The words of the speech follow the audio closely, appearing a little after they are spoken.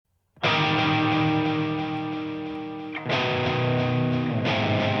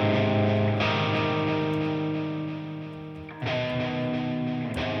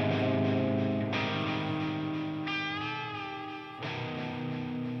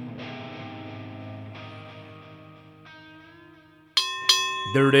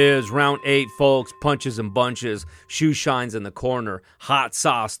There it is, round 8, folks. Punches and bunches, shoe shines in the corner, hot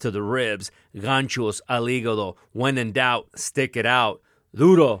sauce to the ribs, ganchos al hígado. When in doubt, stick it out.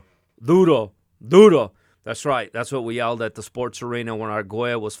 Duro, duro, duro. That's right. That's what we yelled at the sports arena when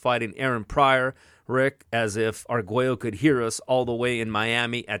Arguello was fighting Aaron Pryor. Rick, as if Arguello could hear us all the way in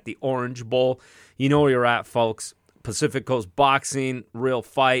Miami at the Orange Bowl. You know where you're at, folks. Pacific Coast Boxing, Real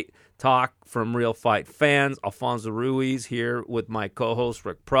Fight Talk from Real Fight fans. Alfonso Ruiz here with my co-host,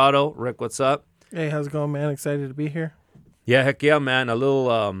 Rick Prado. Rick, what's up? Hey, how's it going, man? Excited to be here. Yeah, heck yeah, man. A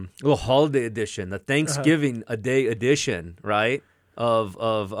little holiday edition, the Thanksgiving a day edition, right?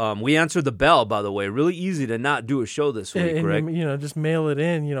 We answered the bell, by the way. Really easy to not do a show this week, and, Rick. Just mail it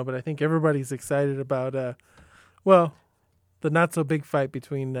in, but I think everybody's excited about, the not so big fight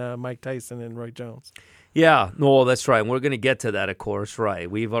between Mike Tyson and Roy Jones. Yeah, no, that's right. And we're going to get to that, of course,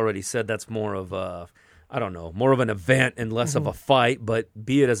 right. We've already said that's more of more of an event and less of a fight, but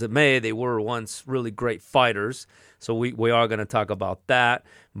be it as it may, they were once really great fighters. So we are going to talk about that.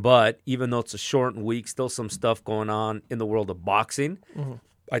 But even though it's a shortened week, still some stuff going on in the world of boxing.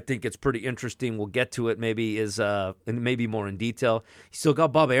 I think it's pretty interesting. We'll get to it and maybe more in detail. You still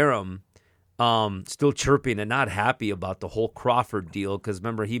got Bob Arum still chirping and not happy about the whole Crawford deal because,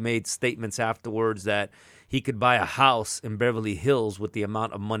 remember, he made statements afterwards that he could buy a house in Beverly Hills with the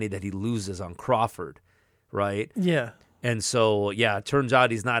amount of money that he loses on Crawford, right? Yeah. And so, yeah, it turns out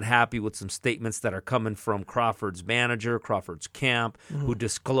he's not happy with some statements that are coming from Crawford's manager, Crawford's camp, who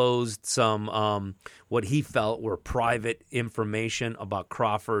disclosed some what he felt were private information about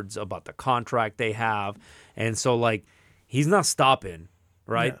about the contract they have. And so, he's not stopping.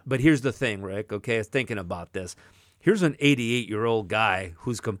 Right? Yeah. But here's the thing, Rick, okay? I was thinking about this. Here's an 88-year-old guy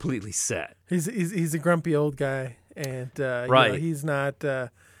who's completely set. He's a grumpy old guy, and right. He's not going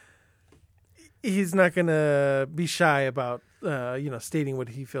to be shy about stating what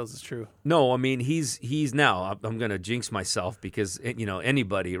he feels is true. No, I mean, he's now, I'm going to jinx myself because,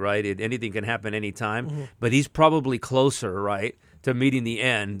 anybody, right? Anything can happen anytime, but he's probably closer, right, to meeting the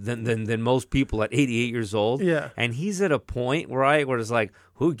end than most people at 88 years old. Yeah. And he's at a point, right, where it's like,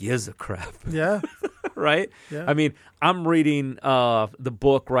 who gives a crap? Yeah. Right? Yeah. I mean, I'm reading the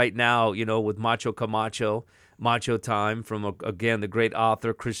book right now, with Macho Camacho, Macho Time, from, again, the great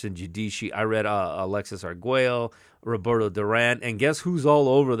author, Christian Giudici. I read Alexis Arguello, Roberto Duran, and guess who's all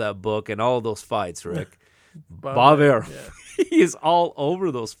over that book and all those fights, Rick? Bob Arum. Yeah. He is all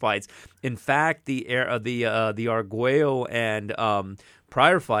over those fights. In fact, the Arguello and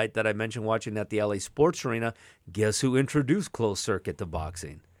Pryor fight that I mentioned watching at the LA Sports Arena, guess who introduced closed circuit to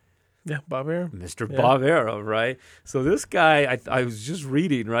boxing? Yeah, Bob Arum. Mr. Bob Arum, right? So this guy, I was just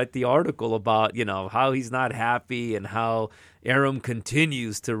reading, right, the article about, how he's not happy and how Arum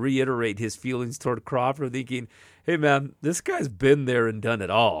continues to reiterate his feelings toward Crawford, thinking, hey, man, this guy's been there and done it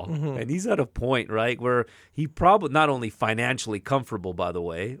all. And he's at a point, right, where he probably not only financially comfortable, by the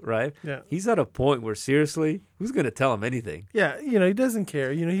way, right? Yeah. He's at a point where, seriously, who's going to tell him anything? Yeah, he doesn't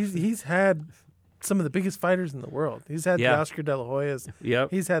care. He's had some of the biggest fighters in the world. He's had the Oscar De La Hoyas.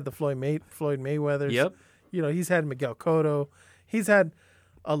 Yep. He's had the Floyd Mayweathers. Yep. He's had Miguel Cotto. He's had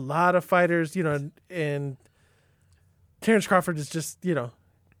a lot of fighters, and Terrence Crawford is just,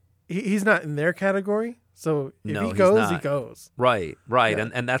 he's not in their category. So if he goes, he goes. Right. Yeah.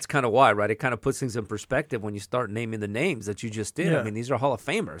 And that's kind of why, right? It kind of puts things in perspective when you start naming the names that you just did. Yeah. I mean, these are Hall of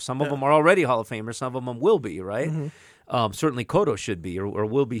Famers. Some of them are already Hall of Famers. Some of them will be, right? Certainly Cotto should be or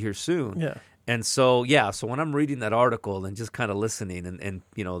will be here soon. Yeah. And so, so when I'm reading that article and just kind of listening and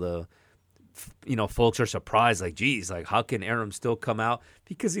folks are surprised, like, geez, like, how can Arum still come out?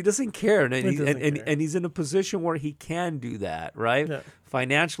 Because he doesn't care. And he's in a position where he can do that, right? Yeah.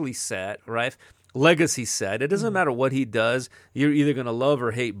 Financially set, right? Legacy set. It doesn't matter what he does. You're either going to love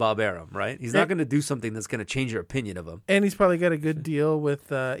or hate Bob Arum, right? He's not going to do something that's going to change your opinion of him. And he's probably got a good deal with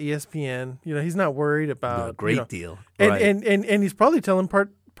ESPN. He's not worried about great deal. Right. And he's probably telling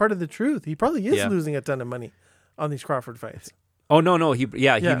part of the truth. He probably is losing a ton of money on these Crawford fights. Oh no,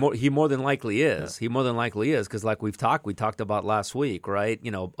 he more than likely is. Yeah. He more than likely is because, like we talked about last week, right?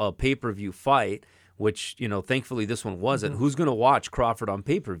 A pay-per-view fight, which thankfully this one wasn't. Who's going to watch Crawford on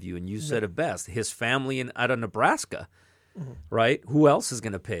pay-per-view? And you said it best. His family out of Nebraska, right? Who else is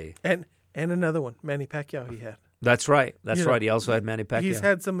going to pay? And another one, Manny Pacquiao. He had. That's right. That's right. He also had Manny Pacquiao. He's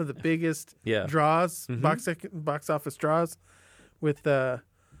had some of the biggest draws, box office draws, with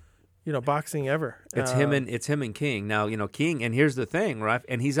boxing ever. It's him and King. Now, King, and here's the thing, right?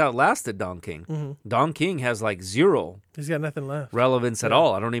 And he's outlasted Don King. Don King has zero. He's got nothing left. Relevance at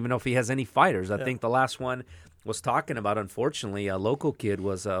all. I don't even know if he has any fighters. I think the last one was talking about, unfortunately, a local kid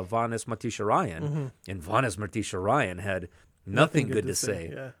was Vanes Matisha Ryan. And Vanes Matisha Ryan had nothing good to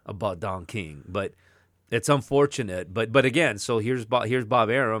say Yeah. about Don King. But it's unfortunate. But again, so here's Bob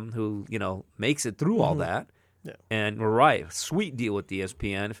Arum, who makes it through all that. Yeah. And we're right, sweet deal with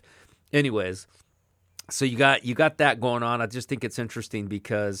ESPN. Anyways, so you got that going on. I just think it's interesting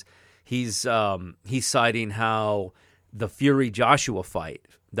because he's citing how the Fury Joshua fight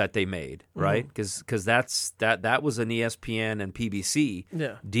that they made, right? Because that was an ESPN and PBC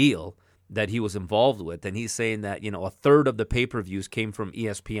deal that he was involved with, and he's saying that a third of the pay-per-views came from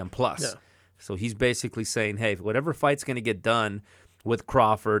ESPN Plus. Yeah. So he's basically saying, hey, whatever fight's going to get done with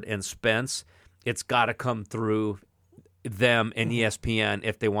Crawford and Spence, it's got to come through them and ESPN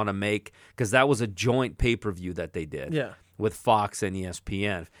if they want to make, because that was a joint pay-per-view that they did with Fox and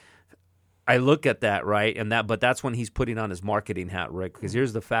ESPN. I look at that, right, but that's when he's putting on his marketing hat, Rick. Because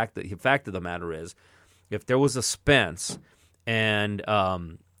here's the fact of the matter is, if there was a Spence and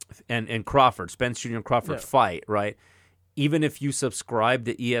Crawford, Spence Jr. and Crawford fight, right? Even if you subscribe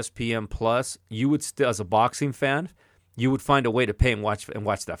to ESPN Plus, you would still, as a boxing fan, you would find a way to pay and watch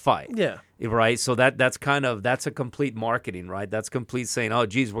that fight. Yeah. Right? So that's a complete marketing, right? That's complete saying, oh,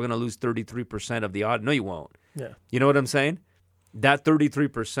 geez, we're going to lose 33% of the audience. No, you won't. Yeah. You know what I'm saying? That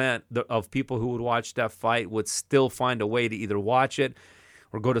 33% of people who would watch that fight would still find a way to either watch it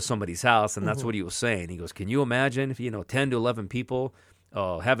or go to somebody's house, and that's what he was saying. He goes, can you imagine if 10 to 11 people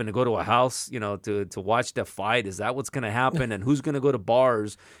having to go to a house, to watch the fight? Is that what's going to happen? And who's going to go to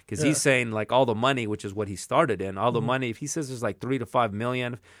bars? Because he's saying like all the money, which is what he started in, all the money. If he says there's like $3 to $5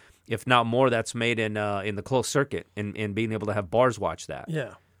 million, if not more, that's made in the closed circuit and being able to have bars watch that.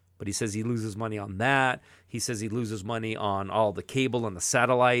 Yeah. But he says he loses money on that. He says he loses money on all the cable and the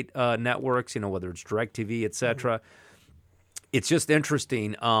satellite networks, whether it's DirecTV, et cetera. It's just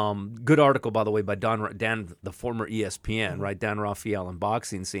interesting. Good article, by the way, by Dan, the former ESPN, right? Dan Rafael and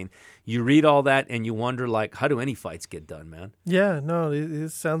Boxing Scene. You read all that and you wonder, like, how do any fights get done, man? Yeah, no, it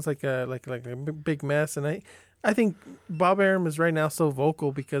sounds like a big mess, and I think Bob Arum is right now so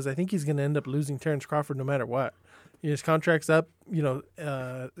vocal because I think he's going to end up losing Terrence Crawford no matter what. His contract's up,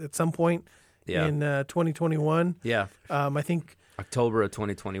 at some point in 2021. Yeah. I think October of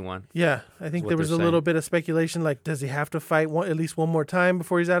 2021. Yeah, I think there was a little bit of speculation, like, does he have to fight at least one more time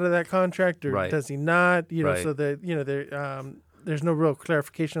before he's out of that contract, or does he not? So that there's no real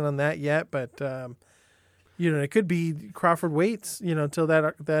clarification on that yet. But it could be Crawford waits, until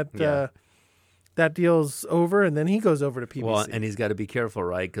that deal's over, and then he goes over to PBC. Well, and he's got to be careful,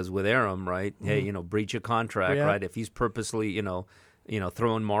 right? Because with Arum, right? Hey, breach a contract, right? If he's purposely,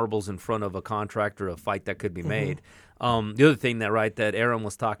 throwing marbles in front of a contract or a fight that could be made. The other thing that Arum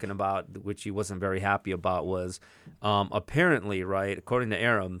was talking about, which he wasn't very happy about, was apparently, right, according to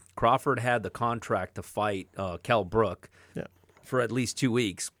Arum, Crawford had the contract to fight Kell Brook for at least 2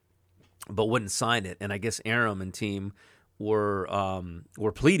 weeks, but wouldn't sign it. And I guess Arum and team were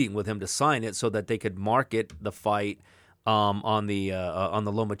pleading with him to sign it so that they could market the fight on the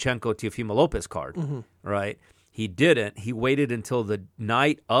Lomachenko Teofimo Lopez card, right? He didn't. He waited until the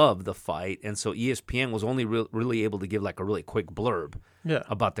night of the fight, and so ESPN was only really able to give like a really quick blurb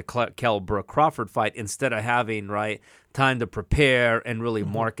about the Kell Brook Crawford fight instead of having time to prepare and really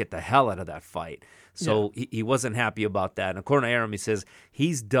market the hell out of that fight. So he wasn't happy about that. And according to Arum, he says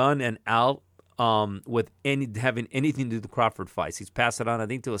he's done and out with having anything to do with the Crawford fights. He's passed it on, I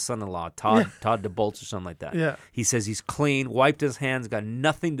think, to his son-in-law, Todd DeBoltz or something like that. Yeah. He says he's clean, wiped his hands, got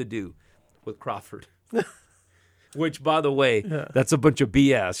nothing to do with Crawford. Which, by the way, that's a bunch of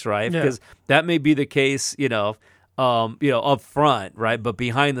BS, right? Because that may be the case, up front, right? But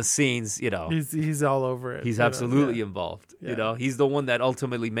behind the scenes, he's all over it. He's absolutely involved. He's the one that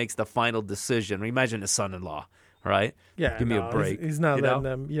ultimately makes the final decision. Imagine his son-in-law, right? Yeah, give me a break. He's not letting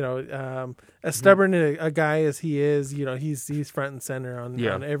them. As stubborn a guy as he is, he's front and center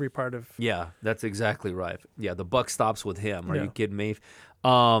on every part of. Yeah, that's exactly right. Yeah, the buck stops with him. Are you kidding me?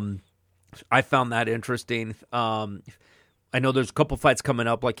 I found that interesting. I know there's a couple fights coming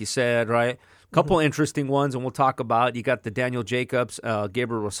up, like you said, right? A couple interesting ones, and we'll talk about. You got the Daniel Jacobs,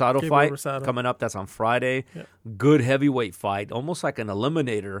 Gabriel Rosado fight coming up. That's on Friday. Yeah. Good heavyweight fight, almost like an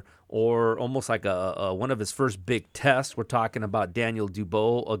eliminator, or almost like a one of his first big tests. We're talking about Daniel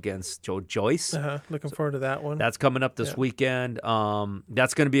Dubois against Joe Joyce. Looking forward to that one. That's coming up this weekend.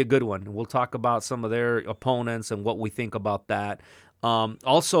 That's going to be a good one. We'll talk about some of their opponents and what we think about that.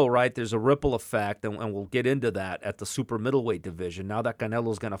 Also, right, there's a ripple effect, and we'll get into that at the super middleweight division. Now that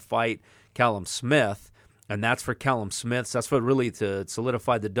Canelo's going to fight Callum Smith, and that's for Callum Smith. That's for really to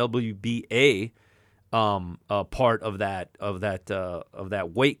solidify the WBA part of that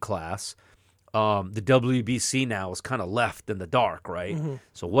weight class. the WBC now is kind of left in the dark, right? Mm-hmm.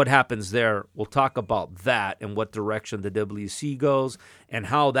 So what happens there? We'll talk about that and what direction the WC goes and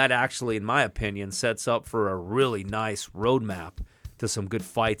how that actually, in my opinion, sets up for a really nice roadmap to some good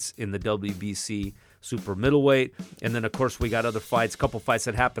fights in the WBC super middleweight. And then, of course, we got other fights, a couple fights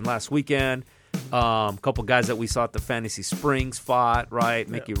that happened last weekend. A couple guys that we saw at the Fantasy Springs fought, right?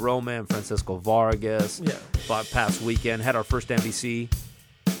 Yeah. Mickey Roman, Francisco Vargas fought past weekend. Had our first NBC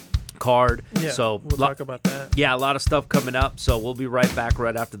card. Yeah, So we'll talk about that. yeah, a lot of stuff coming up. So we'll be right back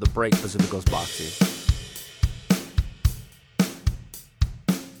right after the break. Pacifico's Boxing.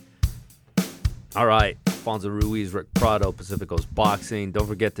 All right. Alfonso Ruiz, Rick Prado, Pacifico's Boxing. Don't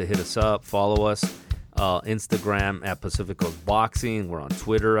forget to hit us up. Follow us. Instagram at Pacifico's Boxing. We're on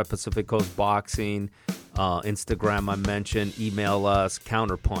Twitter at Pacifico's Boxing. Instagram, I mentioned. Email us,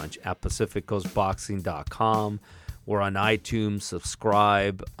 counterpunch at pacificosboxing.com. We're on iTunes.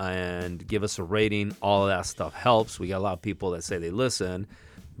 Subscribe and give us a rating. All of that stuff helps. We got a lot of people that say they listen,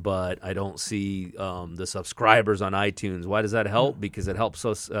 but I don't see the subscribers on iTunes. Why does that help? Because it helps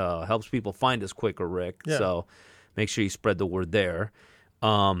us, helps people find us quicker, Rick. Yeah. So make sure you spread the word there.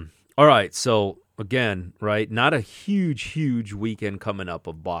 All right, so again, right, not a huge weekend coming up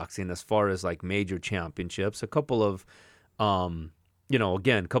of boxing as far as like major championships. A couple of,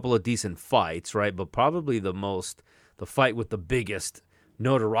 again, a couple of decent fights, right? But probably the fight with the biggest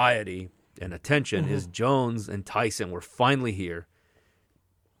notoriety and attention is Jones and Tyson. We're finally here.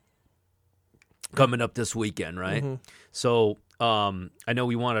 Coming up this weekend, right? So I know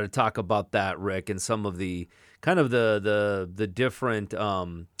we wanted to talk about that, Rick, and some of the kind of the different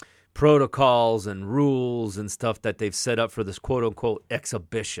protocols and rules and stuff that they've set up for this quote unquote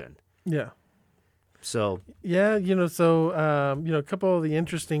exhibition. Yeah. So Yeah, a couple of the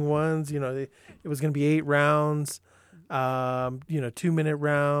interesting ones, it was going to be 8 rounds, 2-minute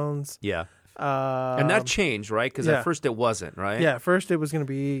rounds. yeah, and that changed, right? Because at first it wasn't, right? Yeah, at first it was going to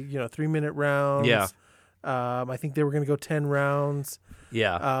be, 3-minute rounds. Yeah. I think they were going to go 10 rounds.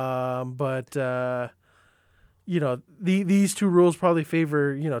 Yeah. These two rules probably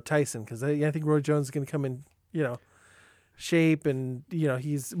favor, Tyson, because I think Roy Jones is going to come in, shape, and,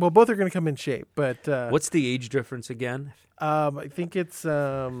 both are going to come in shape. But what's the age difference again? I think it's,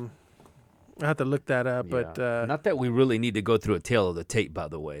 I have to look that up, but Not that we really need to go through a tale of the tape, by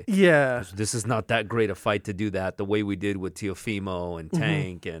the way. yeah. This is not that great a fight to do that the way we did with Teofimo and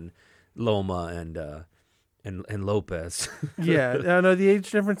Tank and Loma and Lopez. Yeah, no, the age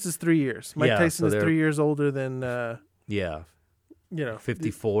difference is 3 years. Mike Tyson is 3 years older than, Yeah.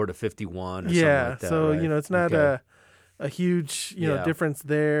 54 to 51 or something like that. So, right? it's not a huge, difference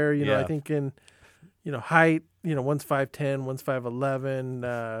there. I think in, height, one's 5'10", one's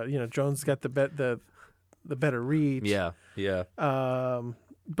 5'11". Jones got the better reach. Yeah, yeah.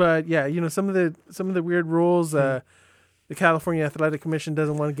 But yeah, some of the weird rules. The California Athletic Commission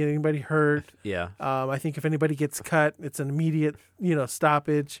doesn't want to get anybody hurt. Yeah. I think if anybody gets cut, it's an immediate,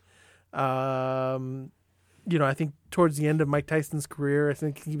 stoppage. I think towards the end of Mike Tyson's career, I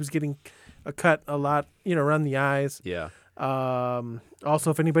think he was getting a cut a lot, around the eyes. Yeah.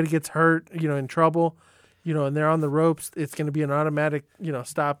 Also, if anybody gets hurt, in trouble, and they're on the ropes, it's going to be an automatic,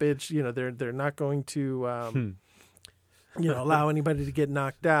 stoppage. They're not going to, allow anybody to get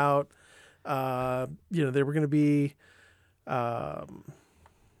knocked out. There were going to be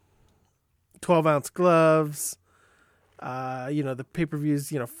 12-ounce gloves. The pay-per-views,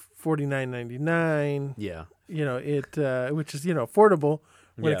 $49.99. Yeah. Which is affordable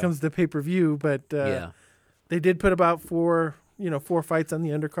when it comes to pay-per-view, but they did put about 4 fights on the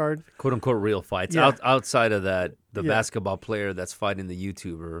undercard. Quote unquote real fights. Outside of that, the basketball player that's fighting the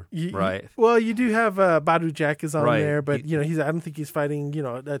YouTuber, right? Well, you do have Badu Jack is on Right. there, but I don't think he's fighting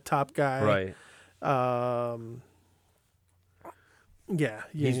a top guy. Right. Yeah,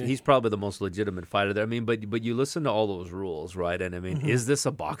 He's probably the most legitimate fighter there. I mean, but you listen to all those rules, right? And I mean, is this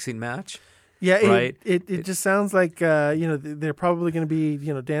a boxing match? Yeah, right. It just sounds like they're probably going to be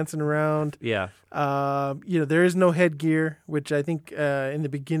dancing around. Yeah. There is no headgear, which I think in the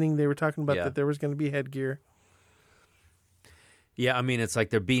beginning they were talking about that there was going to be headgear. Yeah, I mean it's like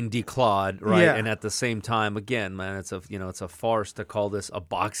they're being declawed, right? Yeah. And at the same time, again, man, it's a farce to call this a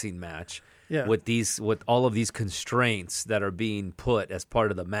boxing match. Yeah. With all of these constraints that are being put as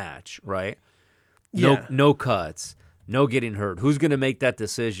part of the match, right? Yeah. No cuts. No getting hurt. Who's going to make that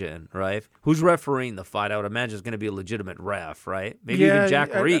decision, right? Who's refereeing the fight? I would imagine it's going to be a legitimate ref, right? Maybe even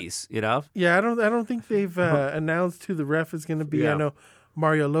Jack Reese, Yeah, I don't think they've announced who the ref is going to be. Yeah. I know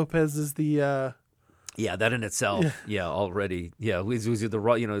Mario Lopez is the Yeah, that in itself, already, was the the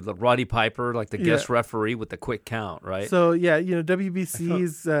Roddy Piper, like the guest referee with the quick count, right? So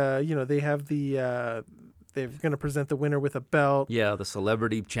WBC's, they have they're going to present the winner with a belt. Yeah, the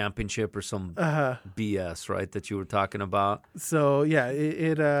celebrity championship or some BS, right? That you were talking about. So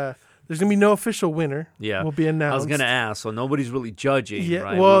there's going to be no official winner. Yeah, will be announced. I was going to ask, so nobody's really judging. Yeah,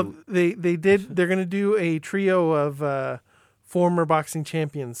 right? well, they're going to do a trio of former boxing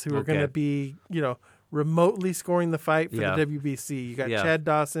champions who are going to be, remotely scoring the fight for the WBC. You got Chad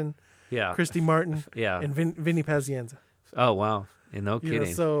Dawson, Christy Martin, and Vinny Pazienza. Oh, wow. No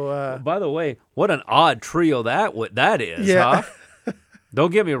kidding. By the way, what an odd trio that is, huh?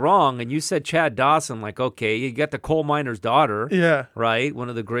 Don't get me wrong. And you said Chad Dawson, like, okay, you got the coal miner's daughter, right? One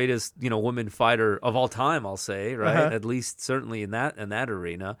of the greatest, women fighter of all time, I'll say, right? At least certainly in that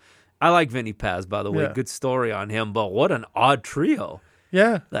arena. I like Vinny Paz, by the way. Good story on him, but what an odd trio.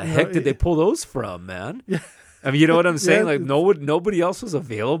 Yeah. The heck did they pull those from, man? Yeah. I mean, you know what I'm saying? Like, nobody else was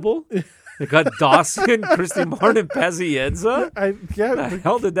available? They got Dawson, Christy Martin, Pazienza? The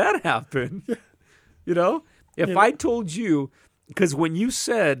hell did that happen? If I told you, because when you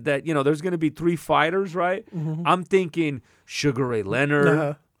said that, there's going to be 3 fighters, right? Mm-hmm. I'm thinking Sugar Ray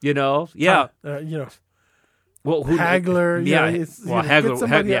Leonard, Well, Hagler,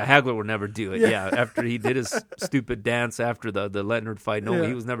 Hagler would never do it. Yeah, after he did his stupid dance after the Leonard fight,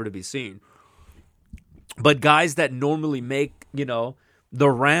 he was never to be seen. But guys that normally make the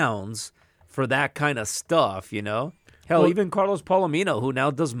rounds for that kind of stuff, hell, even Carlos Palomino, who now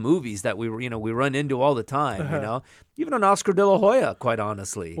does movies that we run into all the time, even an Oscar De La Hoya, quite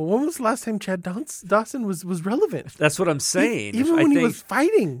honestly. Well, when was the last time Chad Dawson was relevant? That's what I'm saying. Even when he was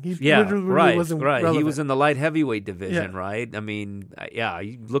fighting, he really wasn't relevant. He was in the light heavyweight division, right? I mean,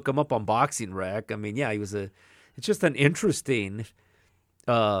 you look him up on Boxing Rec. I mean, he was it's just an interesting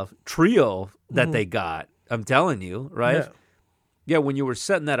trio that they got. I'm telling you, right? Yeah, when you were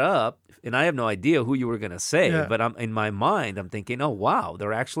setting that up, and I have no idea who you were going to say, but in my mind, I'm thinking, oh, wow,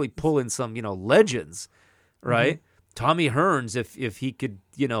 they're actually pulling some, legends, right? Mm-hmm. Tommy Hearns, if he could,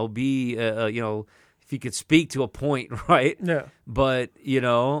 be, if he could speak to a point, right? Yeah. But,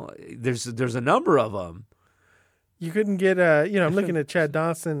 there's a number of them. You couldn't get, I'm looking at Chad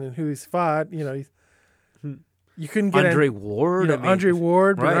Dawson and who he's fought, you couldn't get Andre Ward. Andre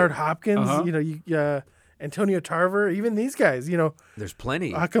Ward, right. Bernard Hopkins, Antonio Tarver, even these guys, There's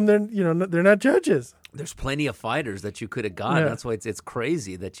plenty. How come they're not judges? There's plenty of fighters that you could have gotten. That's why it's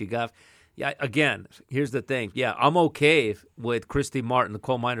crazy that you got. Yeah, again, here's the thing. Yeah, I'm okay with Christy Martin, the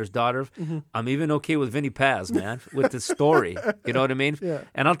coal miner's daughter. Mm-hmm. I'm even okay with Vinny Paz, man, with the story. You know what I mean? Yeah.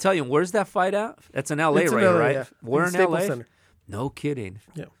 And I'll tell you, where's that fight at? That's in L.A., right? Yeah. We're in Staples L.A.? Center. No kidding.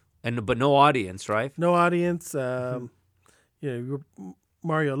 Yeah. But no audience, right? No audience.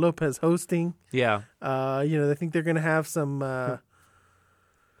 Mario Lopez hosting. Yeah. I think they're going to have some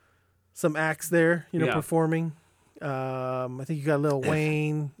acts there, performing. I think you got Lil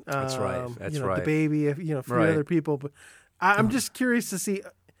Wayne. That's right. That's right. The Baby, a few other people. But I'm just curious to see.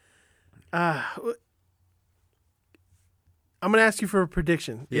 I'm going to ask you for a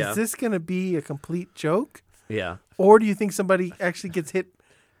prediction. Yeah. Is this going to be a complete joke? Yeah. Or do you think somebody actually gets hit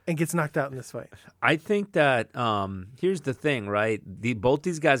and gets knocked out in this fight? I think that here's the thing, right? Both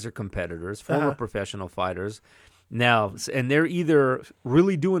these guys are competitors, former professional fighters. Now, and they're either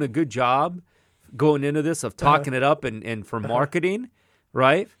really doing a good job going into this of talking it up and for marketing,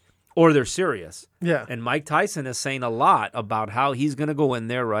 right? Or they're serious. Yeah. And Mike Tyson is saying a lot about how he's going to go in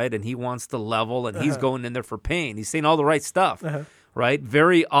there, right? And he wants to level, and he's going in there for pain. He's saying all the right stuff, right?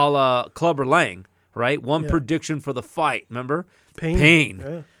 Very a la Clubber Lang, right? One prediction for the fight, remember? Pain.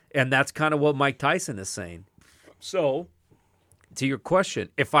 Yeah. And that's kind of what Mike Tyson is saying. So, to your question,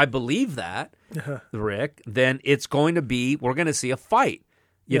 if I believe that, Rick, then it's going to be, we're going to see a fight,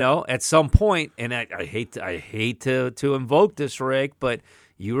 you know, at some point. And I hate to invoke this, Rick, but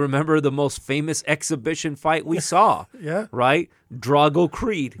you remember the most famous exhibition fight we saw, right? Drago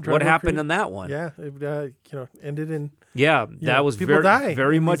Creed. What happened in that one? Yeah, it, ended in. Yeah, that was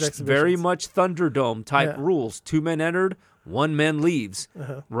very much Thunderdome type Yeah. rules. 2 men entered, 1 man leaves.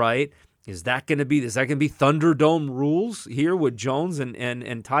 Right? Is that going to be Thunderdome rules here with Jones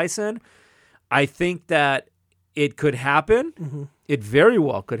and Tyson? I think that it could happen. Mm-hmm. It very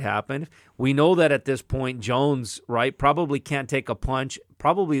well could happen. We know that at this point, Jones, right, probably can't take a punch,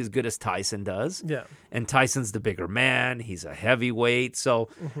 probably as good as Tyson does. Yeah. And Tyson's the bigger man. He's a heavyweight. So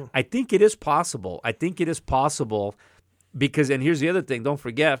I think it is possible. Because, and here's the other thing, don't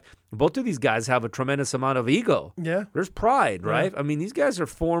forget, Both of these guys have a tremendous amount of ego. Yeah. There's pride, right? I mean, these guys are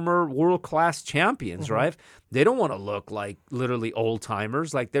former world-class champions, right? They don't want to look like literally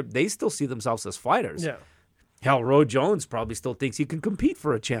old-timers. Like they still see themselves as fighters. Yeah. Hell, Roy Jones probably still thinks he can compete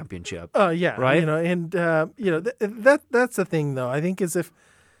for a championship. Yeah. Right? That's the thing, though. I think is if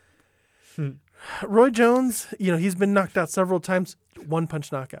Roy Jones, he's been knocked out several times,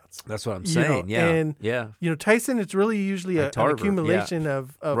 one-punch knockouts. That's what I'm saying. And, yeah. Tyson, it's really usually an Tarver, accumulation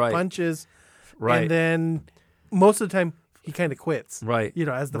of Right. punches. Right. And then most of the time, he kind of quits. Right.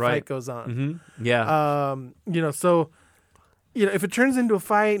 As the fight goes on. Yeah. So, if it turns into a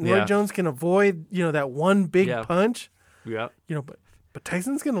fight and Roy Yeah. Jones can avoid, that one big Yeah. punch, Yeah. but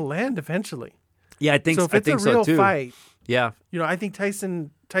Tyson's going to land eventually. Yeah, I think So if it's a so real too. fight, Yeah. I think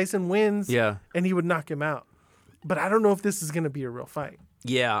Tyson wins. Yeah. And he would knock him out. But I don't know if this is going to be a real fight.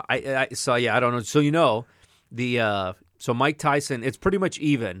 Yeah, I don't know. So so Mike Tyson, it's pretty much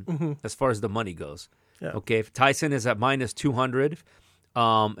even as far as the money goes. Yeah. Okay, if Tyson is at minus 200,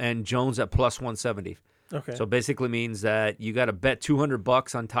 and Jones at plus 170. Okay. So basically means that you got to bet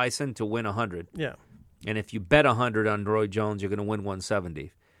 $200 on Tyson to win 100, Yeah. and if you bet 100 on Roy Jones, you're going to win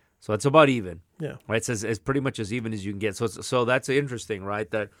 170. So it's about even. Yeah. Right, it's pretty much as even as you can get. So that's interesting, right?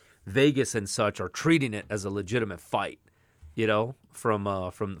 That Vegas and such are treating it as a legitimate fight, from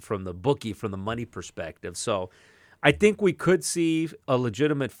the bookie, from the money perspective. So I think we could see a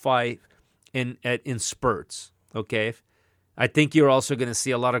legitimate fight in spurts. Okay, I think you're also going to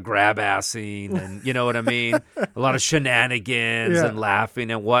see a lot of grab assing and you know what I mean, a lot of shenanigans and laughing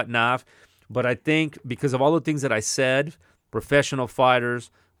and whatnot. But I think because of all the things that I said, professional fighters,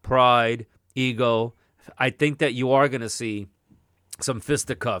 pride, ego, I think that you are going to see some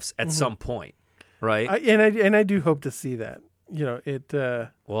fisticuffs at some point, right? I do hope to see that.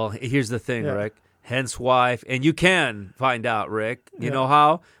 Well, here's the thing, Yeah. Rick. Hence why, and you can find out, Rick. You know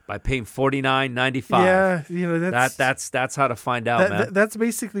how? By paying $49.95. Yeah, That's how to find out, man. that's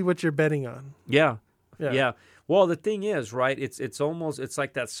basically what you're betting on. Yeah. Yeah. Yeah. Well, the thing is, right? It's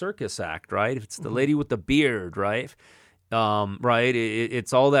like that circus act, right? It's the lady with the beard, right? Right.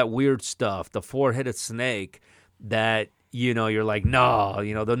 It's all that weird stuff. The four-headed snake that you're like, no,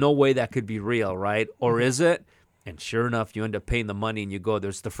 there's no way that could be real, right? Or is it? And sure enough, you end up paying the money and you go.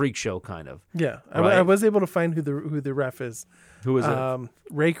 There's the freak show kind of. Yeah, Right? I was able to find who the ref is. Who is it?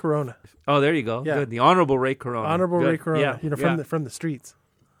 Ray Corona, Oh, there you go. Yeah. Good. The Honorable Ray Corona. Honorable Good. Ray Corona. Yeah. From the streets.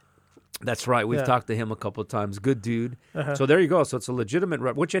 That's right. We've Yeah. talked to him a couple of times. Good dude. Uh-huh. So there you go. So it's a legitimate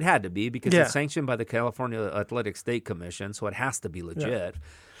rep, which it had to be because Yeah. it's sanctioned by the California Athletic State Commission, so it has to be legit.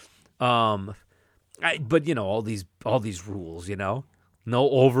 But all these rules, no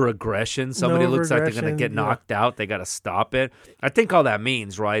over aggression. Somebody looks like they're going to get overaggression, knocked out. They got to stop it. I think all that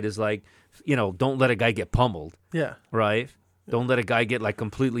means, right, is like, don't let a guy get pummeled, Yeah, right? Don't let a guy get like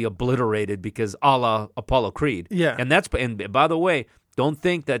completely obliterated because a la Apollo Creed. Yeah. And by the way, don't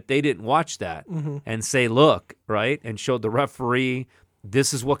think that they didn't watch that and say, look, right, and showed the referee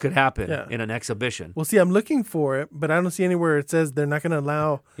this is what could happen Yeah. in an exhibition. well, see, I'm looking for it, but I don't see anywhere it says they're not going to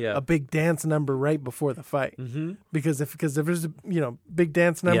allow Yeah. a big dance number right before the fight. Mm-hmm. Because if there's a big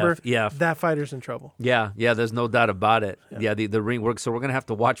dance number, yeah. that fighter's in trouble. Yeah, there's no doubt about it. Yeah, the ring works. So we're going to have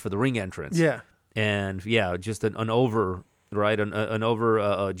to watch for the ring entrance. Yeah, And, just an over, right, an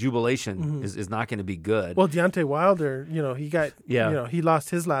over jubilation is not going to be good. well, Deontay Wilder, he got, he lost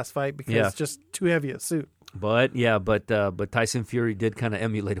his last fight because Yeah. it's just too heavy a suit. But Tyson Fury did kind of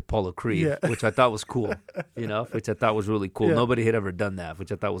emulate Apollo Creed, Yeah. which I thought was cool, which I thought was really cool. Yeah. Nobody had ever done that,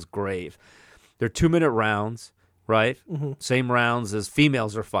 which I thought was great. They're 2-minute rounds, right? Mm-hmm. Same rounds as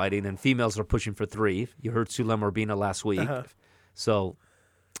females are fighting, and females are pushing for 3. You heard Sulem Urbina last week. Uh-huh. So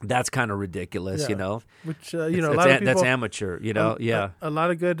that's kind of ridiculous, Yeah. Which, a It's- lot of people. that's amateur, yeah. A lot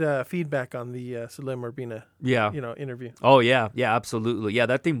of good feedback on the Sulem Urbina, Yeah. interview. Oh, yeah, absolutely. Yeah,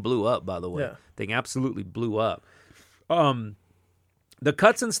 that thing blew up, by the way. Yeah. Thing absolutely blew up. The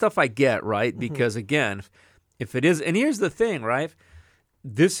cuts and stuff I get, right? Because, again, if it is... And here's the thing, right?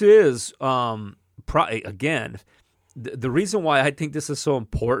 This is, again, the reason why I think this is so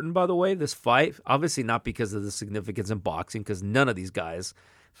important, by the way, this fight, obviously not because of the significance in boxing, because none of these guys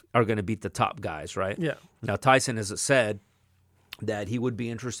are going to beat the top guys, right? Yeah. Now, Tyson has said that he would be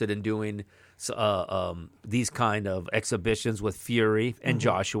interested in doing these kind of exhibitions with Fury and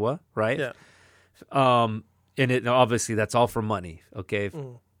Joshua, right? Yeah. And obviously that's all for money, okay?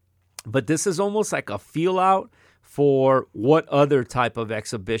 But this is almost like a feel out for what other type of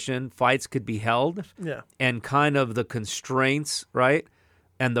exhibition fights could be held Yeah. and kind of the constraints, right?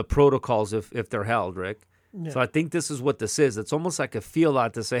 And the protocols if they're held, Rick. Yeah. So I think this is what this is. It's almost like a feel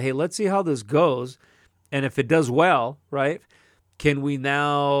out to say, hey, let's see how this goes. And if it does well, right, can we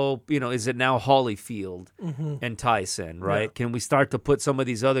now, is it now Holyfield and Tyson, right? Yeah. Can we start to put some of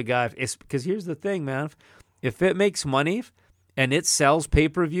these other guys? Because here's the thing, man. If it makes money and it sells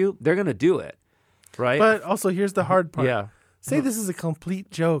pay-per-view, they're going to do it, right? But also, here's the hard part. Yeah. Say this is a complete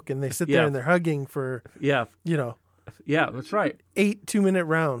joke, and they sit there and they're hugging for, Yeah. Yeah, that's right. 8 2-minute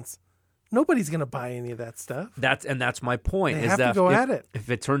rounds. Nobody's going to buy any of that stuff. That's my point. They is have that to go at it. If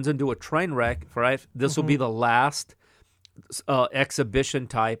it turns into a train wreck, right? This will be the last exhibition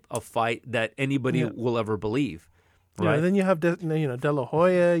type of fight that anybody will ever believe, right? Then you have De La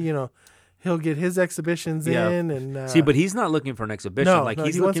Hoya. He'll get his exhibitions in, and see, but he's not looking for an exhibition. No,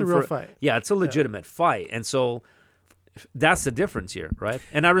 he's he wants looking a real for fight. Yeah, it's a legitimate fight, and so that's the difference here, right?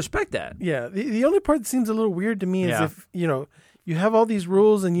 And I respect that. Yeah, the only part that seems a little weird to me is Yeah. if you have all these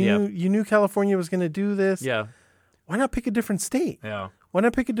rules and you knew California was going to do this. Yeah, Why not pick a different state? yeah, Why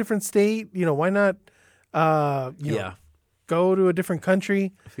not pick a different state? Why not go to a different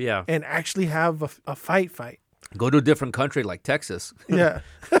country yeah. and actually have a fight? Go to a different country like Texas. Yeah.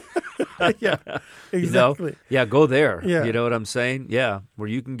 Yeah, exactly. Yeah, go there. Yeah. You know what I'm saying? Yeah, where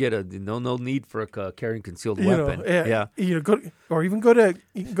you can get no need for a carrying concealed weapon. Yeah, Go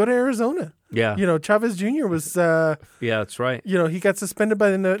to Arizona. yeah, Chavez Jr. was yeah. That's right. he got suspended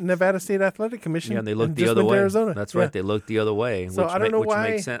by the Nevada State Athletic Commission. Yeah, and they looked the just other went to way. Arizona. That's Yeah. right. They looked the other way. So which I don't know which why-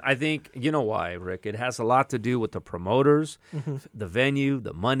 makes sense. I think you know why, Rick. It has a lot to do with the promoters, the venue,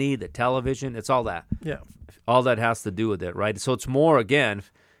 the money, the television. It's all that. Yeah. All that has to do with it, right? So it's more, again,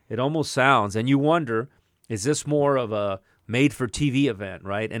 it almost sounds, and you wonder, is this more of a made-for-TV event,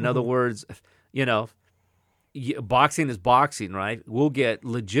 right? In other words, boxing is boxing, right? We'll get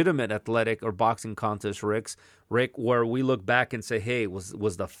legitimate athletic or boxing contests, Rick, where we look back and say, hey, was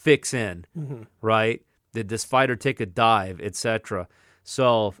the fix in, right? Did this fighter take a dive, etc.?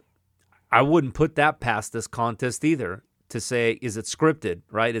 So I wouldn't put that past this contest either to say, is it scripted,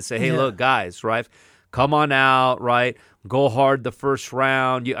 right? To say, hey, look, guys, right? Come on out, right? Go hard the first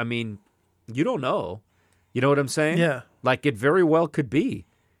round. You don't know. You know what I'm saying? Yeah. Like it very well could be.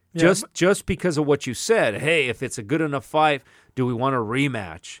 Yeah, Just because of what you said. Hey, if it's a good enough fight, do we want a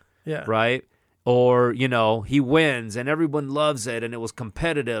rematch? Yeah. Right? Or, he wins and everyone loves it and it was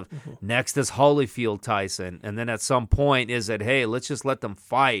competitive. Next is Holyfield Tyson. And then at some point is that, hey, let's just let them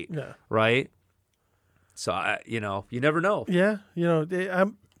fight. Yeah. Right? So, you never know. Yeah.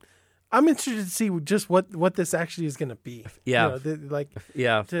 I'm interested to see just what this actually is going to be. Yeah.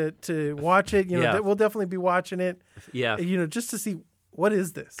 Yeah. To watch it, we'll definitely be watching it. Yeah. Just to see what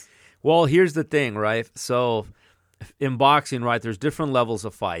is this. Well, here's the thing, right? So in boxing, right, there's different levels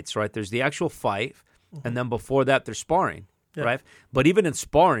of fights, right? There's the actual fight, and then before that, there's sparring, right? But even in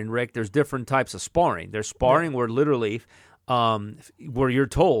sparring, Rick, there's different types of sparring. There's sparring where literally where you're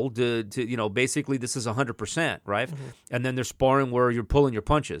told to basically this is 100%, right? And then there's sparring where you're pulling your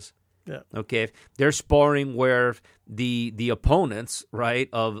punches. Yeah. Okay. There's sparring where the opponents, right,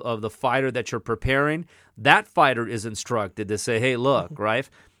 of the fighter that you're preparing, that fighter is instructed to say, hey, look, right,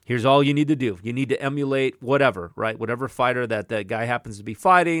 here's all you need to do. You need to emulate whatever, right, whatever fighter that guy happens to be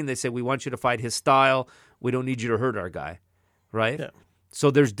fighting. They say, we want you to fight his style. We don't need you to hurt our guy, right? Yeah. So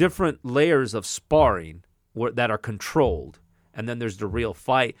there's different layers of sparring that are controlled, and then there's the real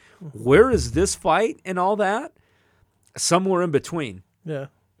fight. Where is this fight and all that? Somewhere in between. Yeah.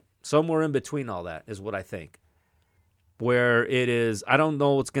 Somewhere in between all that is what I think. Where it is, I don't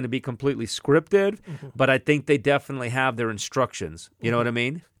know it's going to be completely scripted, but I think they definitely have their instructions. You know what I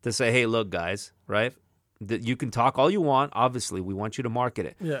mean? To say, hey, look, guys, right? You can talk all you want. Obviously, we want you to market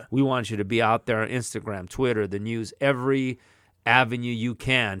it. Yeah. We want you to be out there on Instagram, Twitter, the news, every avenue you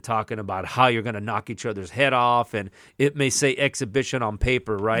can, talking about how you're going to knock each other's head off. And it may say exhibition on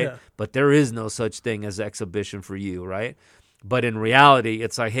paper, right? Yeah. But there is no such thing as exhibition for you, right? But in reality,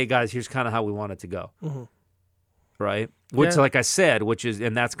 it's like, hey, guys, here's kind of how we want it to go. Right? Which, like I said,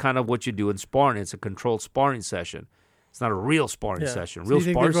 and that's kind of what you do in sparring. It's a controlled sparring session. It's not a real sparring session. Real you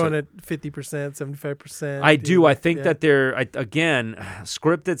think sparring they're going at 50%, 75%? I do. I think that again,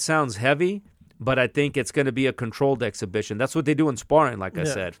 scripted sounds heavy, but I think it's going to be a controlled exhibition. That's what they do in sparring, like I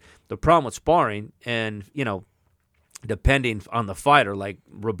said. The problem with sparring, and, depending on the fighter, like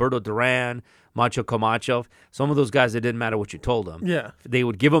Roberto Duran, Macho Camacho, some of those guys, it didn't matter what you told them. Yeah. They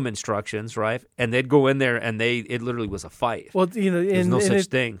would give them instructions, right? And they'd go in there and it literally was a fight. Well, there's no such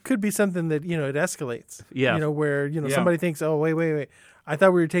thing. Could be something that, it escalates. Yeah. Where, somebody thinks, oh, wait. I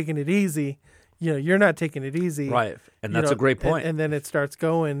thought we were taking it easy. You're not taking it easy. Right. And that's a great point. And then it starts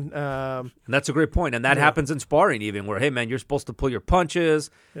going. And that's a great point. And that happens in sparring even where, hey, man, you're supposed to pull your punches.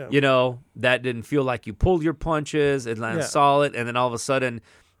 Yeah. That didn't feel like you pulled your punches. It lands solid. And then all of a sudden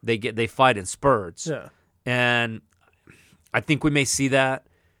they fight in spurts. Yeah. And I think we may see that.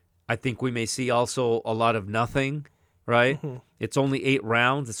 I think we may see also a lot of nothing, right? It's only 8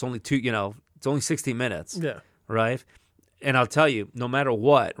 rounds. It's only it's only 60 minutes, right? And I'll tell you, no matter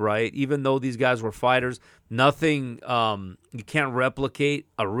what, right, even though these guys were fighters, nothing, you can't replicate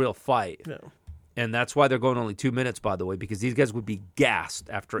a real fight. No. And that's why they're going only 2 minutes, by the way, because these guys would be gassed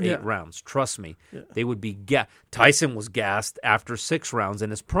after 8 rounds. Trust me. Yeah. They would be gassed. Tyson was gassed after 6 rounds in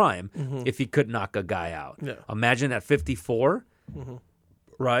his prime if he could knock a guy out. Yeah. Imagine at 54,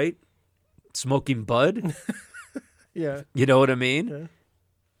 right, smoking bud. Yeah. You know what I mean? Yeah.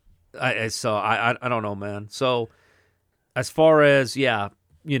 I don't know, man. So as far as,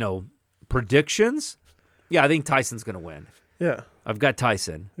 predictions, I think Tyson's going to win. Yeah. I've got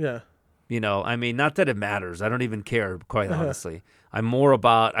Tyson. Yeah. I mean, not that it matters. I don't even care, quite honestly. I'm more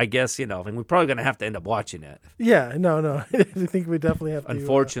about, I guess, and we're probably going to have to end up watching it. Yeah, no. I think we definitely have to.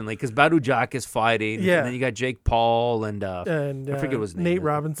 Unfortunately, because Badou Jack is fighting. Yeah. And then you got Jake Paul and I forget his name. Nate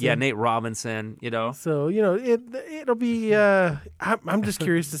Robinson. Yeah, Nate Robinson, So, it'll be, I'm just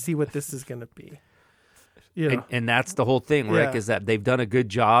curious to see what this is going to be. And that's the whole thing, Rick, is that they've done a good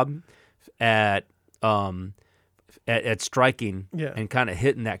job at striking and kind of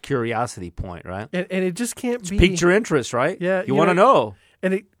hitting that curiosity point, right? And it just can't be. Piqued your interest, right? Yeah. You want to know.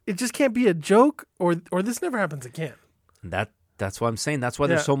 And it just can't be a joke or this never happens again. That's what I'm saying. That's why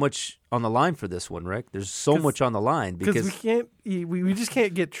there's so much on the line for this one, Rick. There's so much on the line. Because we just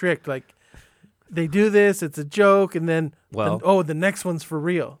can't get tricked. Like, they do this, it's a joke, and then, the next one's for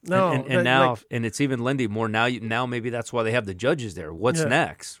real. No. And now, and it's even lending more. Now maybe that's why they have the judges there. What's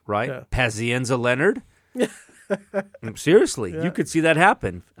next, right? Yeah. Pazienza Leonard? Seriously, you could see that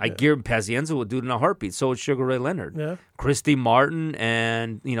happen. I guarantee Pazienza would do it in a heartbeat. So would Sugar Ray Leonard. Yeah. Christy Martin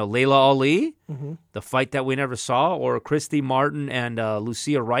and Layla Ali, the fight that we never saw, or Christy Martin and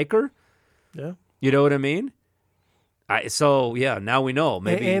Lucia Riker. Yeah, you know what I mean. Now we know.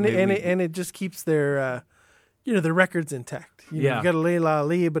 Maybe it just keeps their their records intact. You got a Layla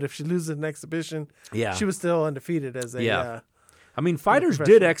Ali, but if she loses an exhibition, she was still undefeated as a. I mean, fighters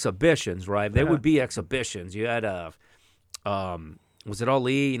did exhibitions, right? They would be exhibitions. You had was it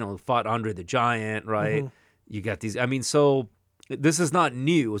Ali? Fought Andre the Giant, right? You got these. I mean, so this is not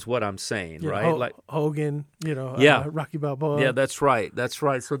new, is what I'm saying, right? Like Hogan, Rocky Balboa. Yeah, that's right. That's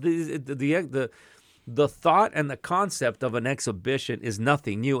right. So the thought and the concept of an exhibition is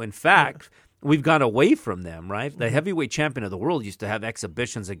nothing new. In fact, we've gone away from them, right? The heavyweight champion of the world used to have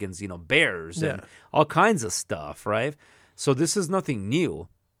exhibitions against bears and all kinds of stuff, right? So this is nothing new.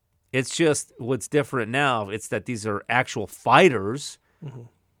 It's just what's different now. It's that these are actual fighters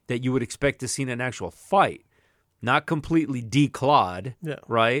that you would expect to see in an actual fight, not completely declawed,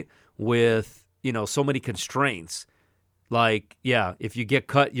 right? With so many constraints. Like, if you get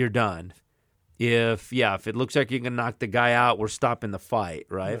cut, you're done. If it looks like you're gonna knock the guy out, we're stopping the fight,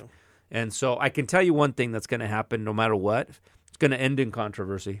 right? Yeah. And so I can tell you one thing that's gonna happen no matter what. It's gonna end in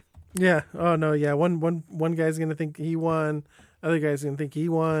controversy. Yeah. Oh no. Yeah. One guy's gonna think he won. Other guy's gonna think he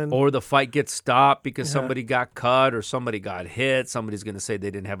won. Or the fight gets stopped because somebody got cut or somebody got hit. Somebody's gonna say they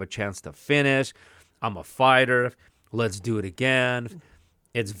didn't have a chance to finish. I'm a fighter. Let's do it again.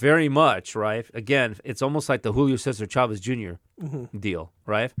 It's very much right. Again, it's almost like the Julio Cesar Chavez Jr. Deal,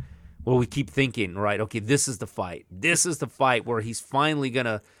 right? Where we keep thinking, right? Okay, this is the fight. This is the fight where he's finally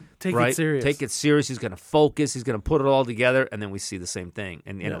gonna take it serious. He's gonna focus. He's gonna put it all together, and then we see the same thing.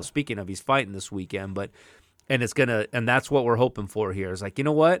 And speaking of, he's fighting this weekend, and that's what we're hoping for here. Is like, you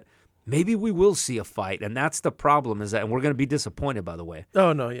know what? Maybe we will see a fight, and that's the problem. Is that, and we're gonna be disappointed, by the way.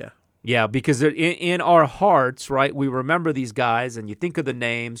 Oh no, yeah, yeah, because in our hearts, right? We remember these guys, and you think of the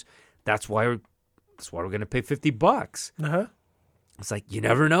names. That's why we're gonna pay $50. It's like, you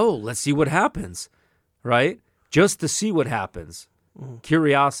never know. Let's see what happens, right? Just to see what happens.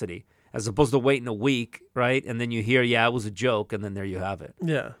 Curiosity, as opposed to waiting a week, right? And then you hear, it was a joke, and then there you have it.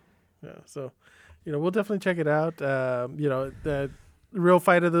 Yeah. So, we'll definitely check it out. The real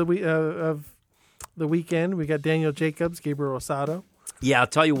fight of the weekend, we got Daniel Jacobs, Gabriel Rosado. Yeah, I'll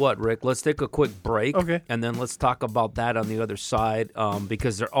tell you what, Rick. Let's take a quick break. Okay. And then let's talk about that on the other side,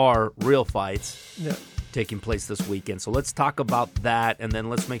 because there are real fights. Yeah. Taking place this weekend. So let's talk about that, and then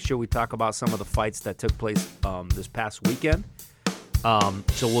let's make sure we talk about some of the fights that took place this past weekend.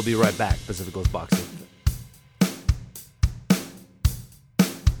 So we'll be right back. Pacific Coast Boxing.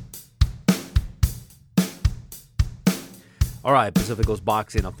 All right, Pacific Coast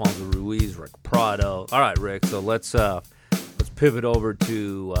Boxing, Alfonso Ruiz, Rick Prado. All right, Rick, so let's pivot over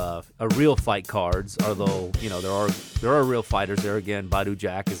to a real fight cards, although, there are real fighters there. Again, Badou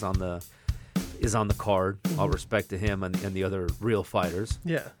Jack is on the card. All respect to him and the other real fighters.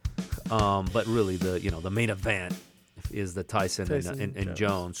 Yeah. But really the main event, is the Tyson and Jones.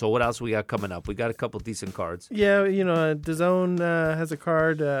 Jones. So what else we got coming up? We got a couple decent cards. Yeah, DAZN has a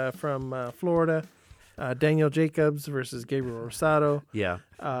card from Florida. Daniel Jacobs versus Gabriel Rosado. Yeah.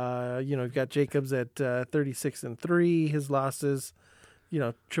 You've got Jacobs at 36-3. His losses,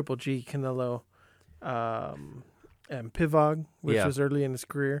 Triple G, Canelo, and Pivog, which was early in his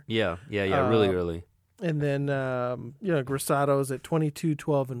career. Yeah, really early. And then, Rosado's at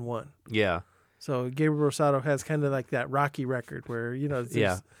 22-12-1. Yeah. So Gabriel Rosado has kind of like that Rocky record where, he's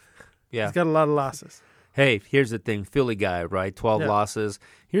got a lot of losses. Hey, here's the thing. Philly guy, right? 12 losses.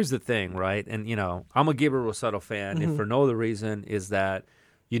 Here's the thing, right? And, I'm a Gabriel Rosado fan, and for no other reason is that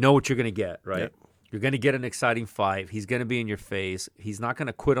you know what you're going to get, right? Yep. You're going to get an exciting fight. He's going to be in your face. He's not going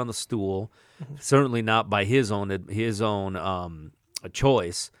to quit on the stool, certainly not by his own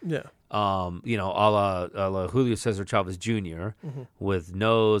choice. Yeah. A la Julio Cesar Chavez Jr. With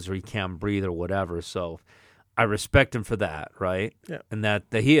nose or he can't breathe or whatever. So I respect him for that, right? Yeah. And that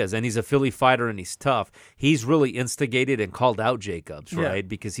he is. And he's a Philly fighter and he's tough. He's really instigated and called out Jacobs, right? Yeah.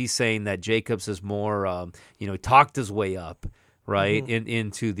 Because he's saying that Jacobs is more, he talked his way up, right,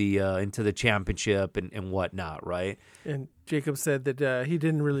 into the championship and whatnot, right? And Jacobs said that he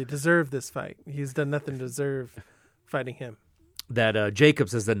didn't really deserve this fight. He's done nothing to deserve fighting him. That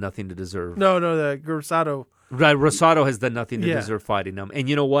Jacobs has done nothing to deserve. No, the Rosado. Right, Rosado has done nothing to deserve fighting him. And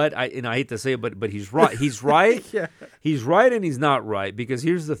you know what? I hate to say it, but he's right. He's right. Yeah. He's right and he's not right, because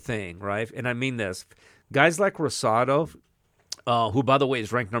here's the thing, right? And I mean this. Guys like Rosado, who, by the way,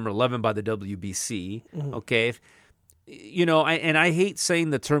 is ranked number 11 by the WBC, okay? I hate saying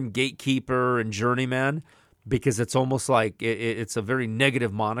the term gatekeeper and journeyman, because it's almost like it's a very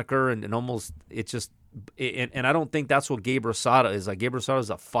negative moniker, and almost it's just and I don't think that's what Gabe Rosado is. Like, Gabe Rosado is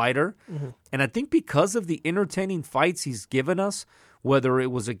a fighter, and I think because of the entertaining fights he's given us, whether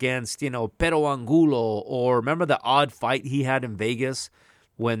it was against Pero Angulo, or remember the odd fight he had in Vegas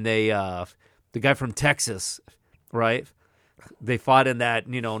when the guy from Texas, right? They fought in that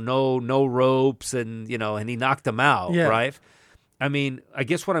no ropes, and and he knocked him out, right? I mean, I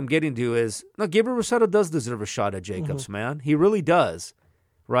guess what I'm getting to is, no, Gabriel Rosado does deserve a shot at Jacobs, man. He really does,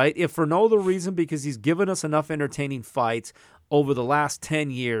 right? If for no other reason, because he's given us enough entertaining fights over the last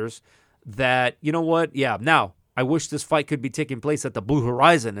 10 years that, you know what? Yeah, now, I wish this fight could be taking place at the Blue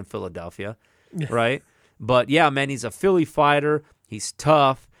Horizon in Philadelphia, right? But, yeah, man, he's a Philly fighter. He's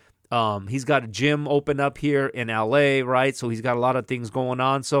tough. He's got a gym open up here in L.A., right? So he's got a lot of things going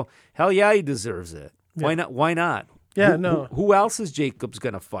on. So, hell yeah, he deserves it. Yeah. Why not? Why not? Yeah, Who else is Jacobs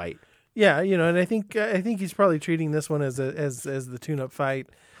going to fight? Yeah, and I think he's probably treating this one as the tune-up fight,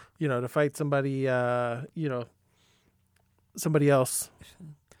 to fight somebody, somebody else.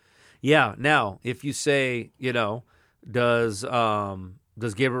 Yeah. Now, if you say, does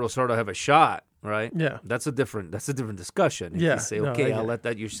Gabriel Rosado have a shot? Right. Yeah. That's a different discussion. If you say, okay, I'll let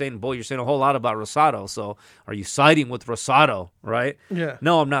that. You're saying a whole lot about Rosado. So are you siding with Rosado? Right. Yeah.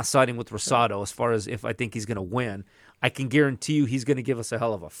 No, I'm not siding with Rosado as far as if I think he's going to win. I can guarantee you he's going to give us a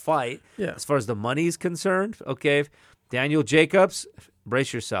hell of a fight. Yeah. As far as the money is concerned, okay, Daniel Jacobs,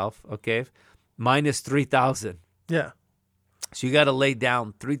 brace yourself, okay, minus 3,000. Yeah. So you got to lay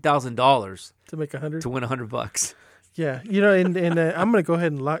down $3,000 to make $100 to win $100. Yeah, and I'm going to go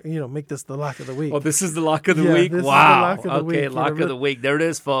ahead and make this the lock of the week. Oh, this is the lock of the week? Wow. This is the lock of the week. Lock of the week. There it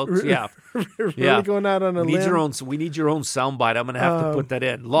is, folks. Yeah. Really going out on a limb. We need your own soundbite. I'm going to have to put that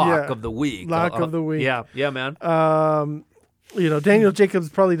in. Lock of the week. Lock of the week. Yeah, man. Daniel Jacobs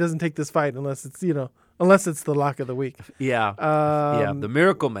probably doesn't take this fight unless it's the lock of the week. Yeah. The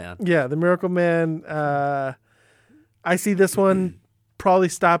Miracle Man. Yeah, the Miracle Man. I see this one probably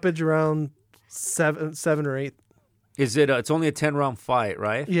stoppage around 7 or 8. Is it? It's only a 10-round fight,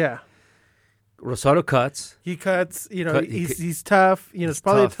 right? Yeah. Rosado cuts. He cuts. He's tough. It's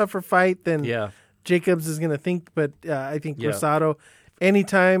probably a tougher fight than Jacobs is going to think. But I think Rosado,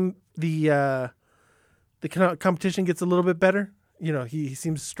 anytime the competition gets a little bit better, he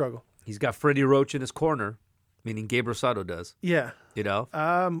seems to struggle. He's got Freddie Roach in his corner, meaning Gabe Rosado does. Yeah.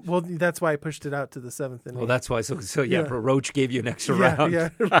 Well, that's why I pushed it out to the 7th inning. Well, that's why. So Roach gave you an extra round. Yeah.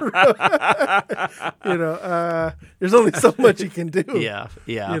 There's only so much you can do.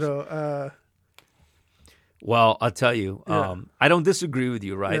 Yeah. Well, I'll tell you, I don't disagree with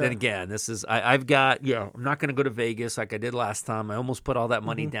you, right? Yeah. And again, this is I've got I'm not going to go to Vegas like I did last time. I almost put all that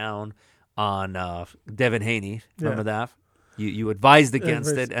money down on Devin Haney. Remember that? You advised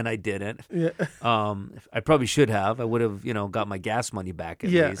against it, and I didn't. Yeah. I probably should have. I would have, got my gas money back at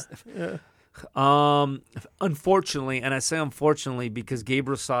least. Yeah. Unfortunately, and I say unfortunately because Gabe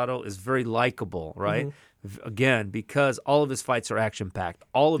Rosado is very likable, right? Again, because all of his fights are action-packed.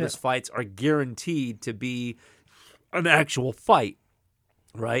 All of his fights are guaranteed to be an actual fight,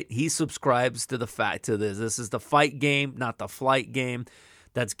 right? He subscribes to the fact to this. This is the fight game, not the flight game.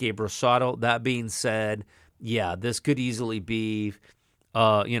 That's Gabe Rosado. That being said, yeah, this could easily be,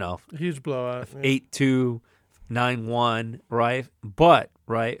 huge blowout. 8-2, 9-1, right? But,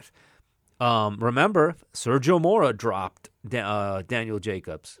 right, remember, Sergio Mora dropped Daniel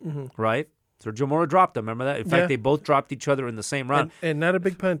Jacobs, right? Sergio Mora dropped him. Remember that? In fact, they both dropped each other in the same round. And not a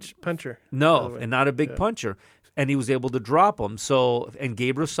big puncher. No, and not a big puncher. And he was able to drop him. So, and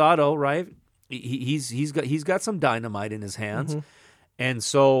Gabe Rosado, right? He's got some dynamite in his hands, and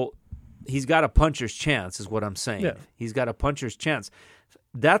so he's got a puncher's chance, is what I'm saying. Yeah. He's got a puncher's chance.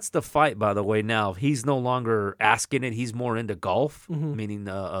 That's the fight, by the way. Now he's no longer asking it; he's more into golf, meaning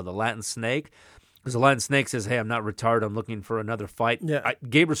the Latin Snake. Because the Latin Snake says, "Hey, I'm not retired. I'm looking for another fight." Yeah.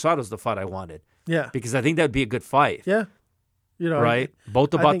 Gabe Rosado's the fight I wanted. Yeah. Because I think that'd be a good fight. Yeah. Right?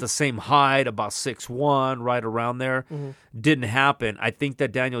 Both about the same height, about 6'1", right around there. Didn't happen. I think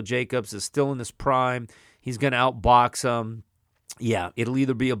that Daniel Jacobs is still in his prime. He's going to outbox him. Yeah, it'll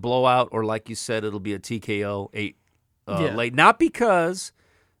either be a blowout or, like you said, it'll be a TKO late. Not because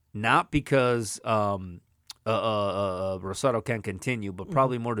Rosado can't continue, but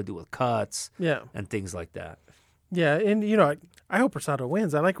probably more to do with cuts and things like that. Yeah, and, I hope Rosado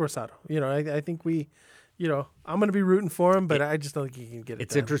wins. I like Rosado. I think I'm going to be rooting for him, but I just don't think he can get it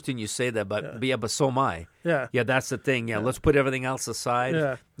It's done. interesting you say that, but so am I. Yeah. Yeah, that's the thing. Yeah, let's put everything else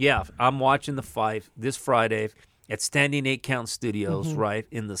aside. Yeah. I'm watching the fight this Friday at Standing 8 Count Studios, right,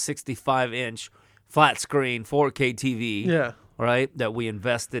 in the 65-inch flat screen 4K TV. Yeah. Right, that we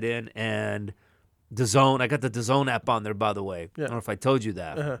invested in, and DAZN. I got the DAZN app on there, by the way. I don't know if I told you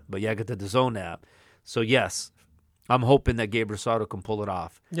that, but yeah, I got the DAZN app. So yes, I'm hoping that Gabe Rosado can pull it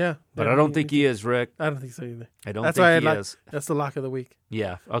off. Yeah, but I don't think he is, Rick. I don't think so either. I don't think he is. That's the lock of the week.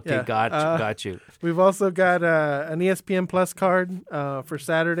 Yeah. Okay. Got you. We've also got an ESPN Plus card for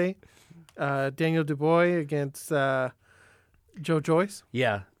Saturday. Daniel Dubois against Joe Joyce.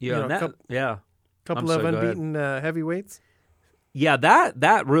 Yeah. Couple of unbeaten heavyweights. Yeah,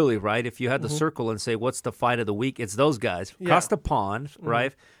 that really, right? If you had to circle and say what's the fight of the week, it's those guys. Yeah. Costapon,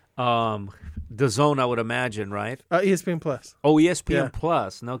 right? DAZN, I would imagine, right? ESPN Plus. Oh, ESPN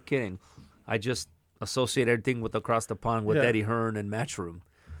Plus. No kidding. I just associate everything with Across the Pond with Eddie Hearn and Matchroom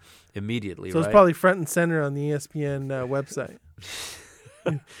immediately, so right? It's probably front and center on the ESPN website.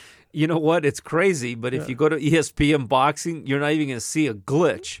 You know what? It's crazy, but if you go to ESPN Boxing, you're not even going to see a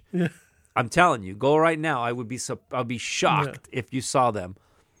glitch. Yeah. I'm telling you, go right now. I'll be shocked if you saw them,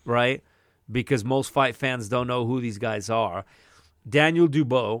 right? Because most fight fans don't know who these guys are. Daniel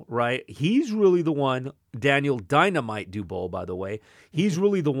Dubois, right? He's really the one. Daniel Dynamite Dubois, by the way. He's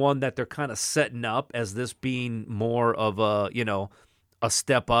really the one that they're kind of setting up as this being more of a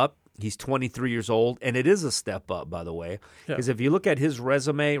step up. He's 23 years old, and it is a step up, by the way. Because if you look at his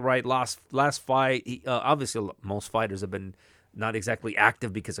resume, right, last fight, obviously most fighters have been not exactly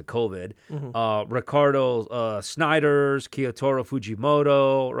active because of COVID. Ricardo Snyders, Kiyotaro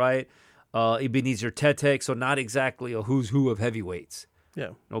Fujimoto, right? Ebenezer Tete, so not exactly a who's who of heavyweights.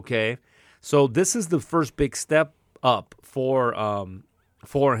 Yeah. Okay? So this is the first big step up for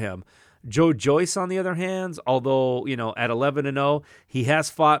him. Joe Joyce, on the other hand, although, at 11-0, he has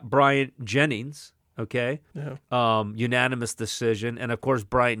fought Bryant Jennings, okay? Yeah. Unanimous decision. And, of course,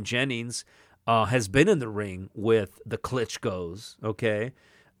 Bryant Jennings has been in the ring with the Klitschko's, okay?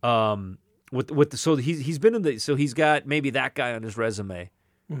 So he's been so he's got maybe that guy on his resume.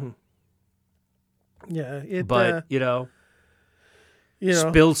 Yeah, but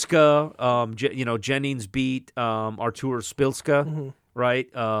Spilska, Jennings beat Artur Spilska, right?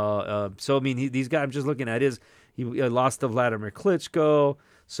 So I mean, these guys I'm just looking at he lost to Vladimir Klitschko,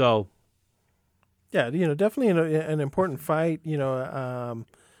 so yeah, definitely an important fight.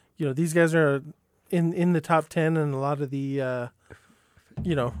 These guys are in the top 10 and a lot of the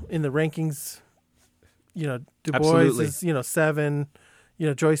in the rankings. Du Bois is 7.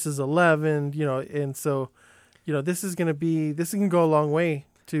 Joyce is 11, and so, this can go a long way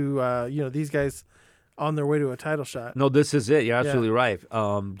to, these guys on their way to a title shot. No, this is it. You're absolutely right.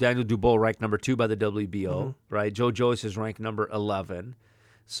 Daniel Dubois ranked number 2 by the WBO, right? Joe Joyce is ranked number 11.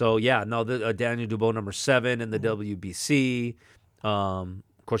 So, Daniel Dubois number 7 in the WBC.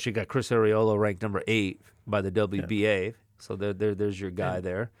 Of course, you got Chris Arreola ranked number 8 by the WBA. Yeah. So there's your guy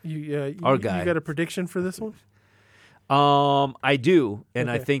there. Our guy. You got a prediction for this one? I do, and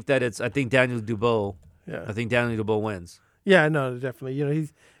okay. I think Daniel Dubois. Yeah. I think Daniel Dubois wins. Yeah, no, definitely.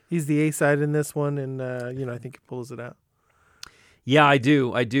 He's the A side in this one, and I think he pulls it out. Yeah, I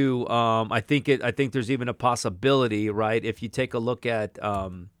do. I think there's even a possibility, right? If you take a look at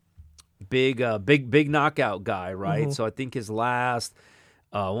big knockout guy, right? Mm-hmm. So I think his last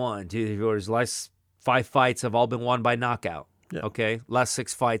his last 5 fights have all been won by knockout. Yeah. Okay, last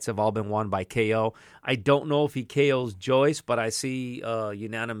 6 fights have all been won by KO. I don't know if he KOs Joyce, but I see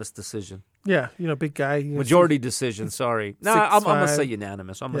unanimous decision. Yeah, big guy. Majority decision. Sorry, no, I'm gonna 6'5". say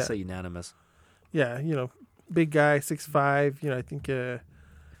unanimous. I'm gonna say unanimous. Yeah, big guy, 6'5". I think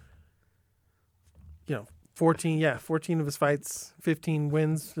 14. Yeah, 14 of his fights, 15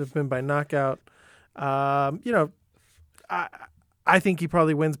 wins have been by knockout. I think he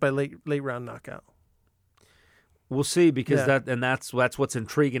probably wins by late round knockout. We'll see, because that's what's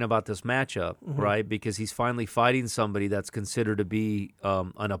intriguing about this matchup, Mm-hmm. right? Because he's finally fighting somebody that's considered to be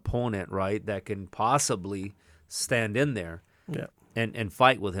an opponent, right? That can possibly stand in there, and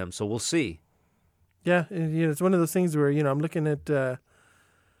fight with him. So we'll see. Yeah, and, it's one of those things where I'm looking at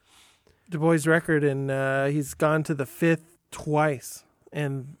Dubois' record, and he's gone to the 5th twice,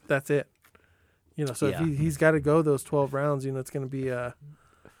 and that's it. So if he's got to go those 12 rounds, it's going to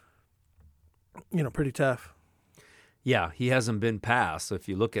be pretty tough. Yeah, he hasn't been passed. So if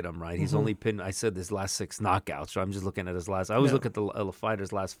you look at him, right, he's only pinned. I said his last 6 knockouts. So I'm just looking at his last. I always look at the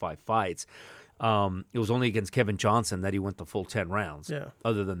fighter's last 5 fights. It was only against Kevin Johnson that he went the full 10 rounds. Yeah.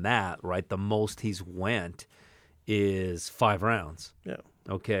 Other than that, right, the most he's went is 5 rounds. Yeah.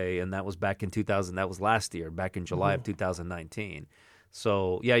 Okay, and that was back in 2000. That was last year, back in July of 2019.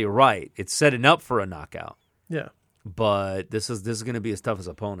 So yeah, you're right. It's setting up for a knockout. Yeah. But this is going to be his toughest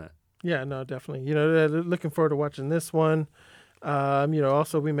opponent. Yeah, no, definitely. Looking forward to watching this one.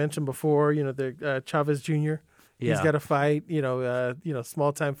 Also we mentioned before, the Chavez Jr. Yeah. He's got a fight.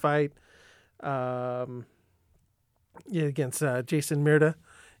 Small time fight. Against Jason Mirda.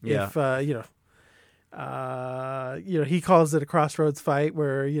 Yeah. If he calls it a crossroads fight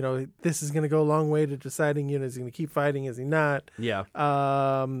where this is going to go a long way to deciding is he going to keep fighting, is he not? Yeah.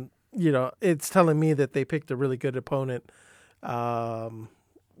 It's telling me that they picked a really good opponent.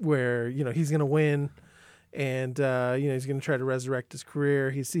 Where he's going to win, and he's going to try to resurrect his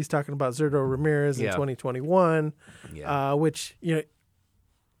career. He's talking about Zurdo Ramirez in 2021, which the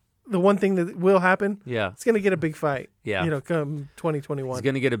one thing that will happen, it's going to get a big fight. Come 2021, he's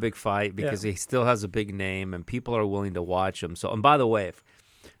going to get a big fight because he still has a big name and people are willing to watch him. So, and by the way,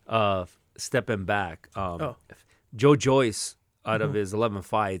 stepping back, Joe Joyce out of his 11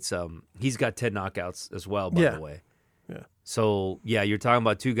 fights, he's got 10 knockouts as well. By the way. So, you're talking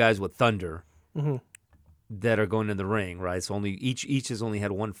about 2 guys with thunder that are going in the ring, right? So only each has only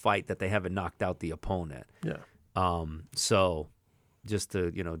had 1 fight that they haven't knocked out the opponent. Yeah. So just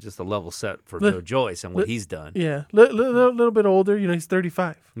to level set for Joe Joyce and what he's done. Yeah. Little bit older, he's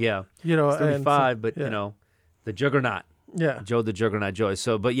 35. Yeah. He's 35, but the juggernaut. Yeah. Joe the Juggernaut Joyce.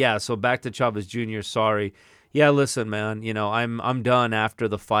 So back to Chavez Jr. Sorry. Yeah, listen, man, I'm done after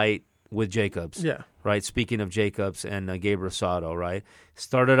the fight with Jacobs. Yeah. Right. Speaking of Jacobs and Gabe Rosado, right?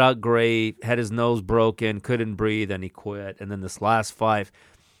 Started out great, had his nose broken, couldn't breathe, and he quit. And then this last 5,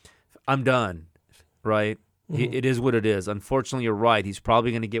 I'm done. Right. It is what it is. Unfortunately, you're right. He's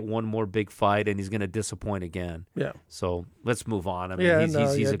probably going to get one more big fight, and he's going to disappoint again. Yeah. So let's move on. I mean,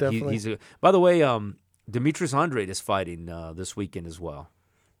 definitely. By the way, Demetrius Andrade is fighting this weekend as well.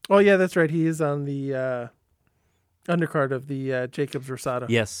 Oh yeah, that's right. He is on the undercard of the Jacobs Rosado.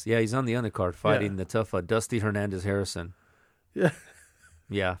 Yes, he's on the undercard fighting the tough Dusty Hernandez Harrison. Yeah.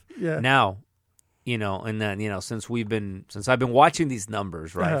 Yeah. Yeah. Now, and then, since I've been watching these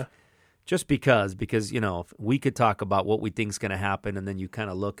numbers, right? Uh-huh. Just because we could talk about what we think is going to happen, and then you kind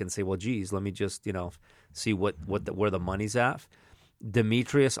of look and say, well, geez, let me just, see where the money's at.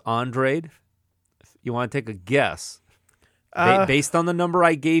 Demetrius Andrade, you want to take a guess? Based on the number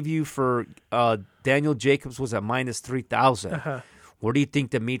I gave you for Daniel Jacobs was at minus 3,000. Uh-huh. Where do you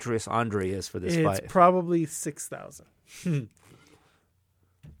think Demetrius Andrade is for this fight? It's probably 6,000.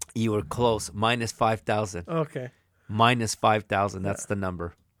 You were close. Minus 5,000. Okay. Minus 5,000. That's the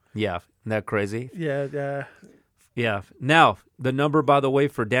number. Yeah. Isn't that crazy? Yeah. Yeah. Now, the number, by the way,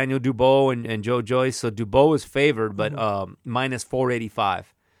 for Daniel Dubois and Joe Joyce. So Dubois is favored, but minus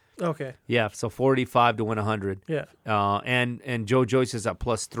 485. Okay. Yeah. So 485 to win 100. Yeah. And Joe Joyce is at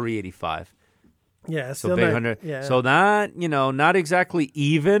plus 385. Yeah. So big 100. Yeah. So that, not exactly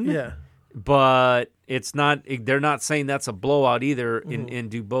even. Yeah. But it's not. They're not saying that's a blowout either in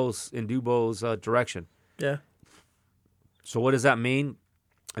Dubois' direction. Yeah. So what does that mean?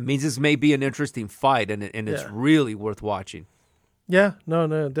 It means this may be an interesting fight, and it's really worth watching. Yeah. No,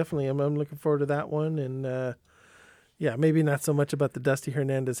 definitely. I'm looking forward to that one, and maybe not so much about the Dusty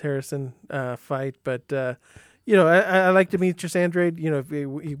Hernandez Harrison fight, but I like Demetrius Andrade. If he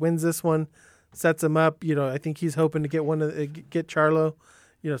wins this one, sets him up. I think he's hoping to get get Charlo.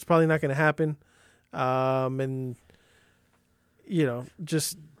 it's probably not going to happen. And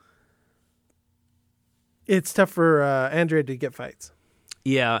just it's tough for Andrade to get fights.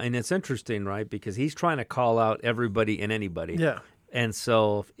 Yeah, and it's interesting, right? Because he's trying to call out everybody and anybody. Yeah. And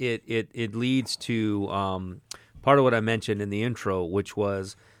so it leads to part of what I mentioned in the intro, which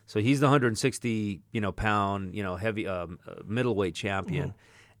was, so he's the 160 pound heavy middleweight champion,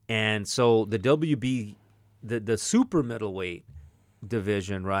 and so the the super middleweight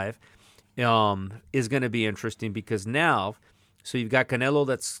division, right, is going to be interesting because now, so you've got Canelo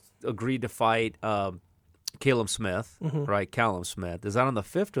that's agreed to fight Callum Smith, right? Callum Smith. Is that on the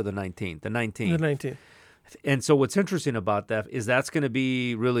 5th or the 19th? The 19th. The 19th. And so what's interesting about that is that's going to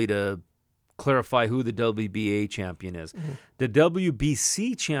be really to clarify who the WBA champion is. The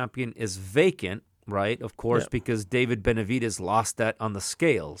WBC champion is vacant, right? Of course, because David Benavidez lost that on the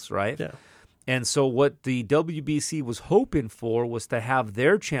scales, right? Yeah. And so what the WBC was hoping for was to have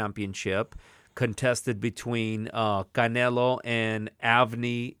their championship contested between Canelo and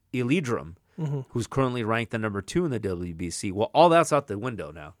Avni Ilidrum, who's currently ranked the number 2 in the WBC. Well, all that's out the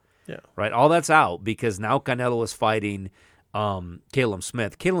window now. Yeah. Right? All that's out because now Canelo is fighting Callum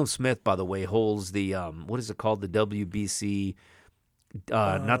Smith. Callum Smith, by the way, holds the, what is it called? The WBC,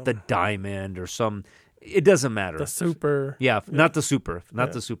 not the Diamond or some, it doesn't matter. The Super. Yeah, not the Super.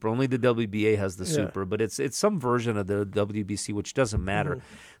 Not the Super. Only the WBA has the Super, but it's some version of the WBC, which doesn't matter.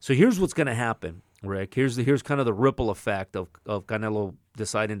 So here's what's going to happen, Rick. Here's kind of the ripple effect of Canelo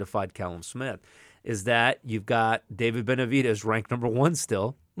deciding to fight Callum Smith, is that you've got David Benavidez ranked number 1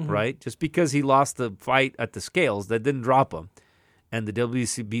 still, right? Just because he lost the fight at the scales, that didn't drop him. And the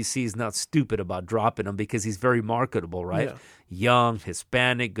WBC is not stupid about dropping him because he's very marketable, right? Yeah. Young,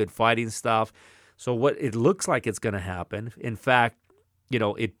 Hispanic, good fighting stuff. So what it looks like it's going to happen, in fact,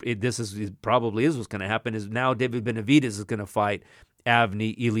 it probably is what's going to happen, is now David Benavidez is going to fight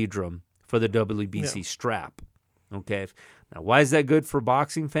Avni Ilidrum for the WBC strap. Okay. Now, why is that good for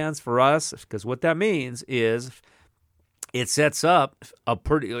boxing fans? For us, because what that means is it sets up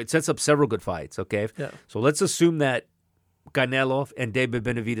several good fights. Okay. Yeah. So let's assume that Canelo and David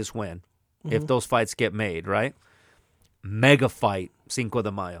Benavidez win if those fights get made, right? Mega fight, Cinco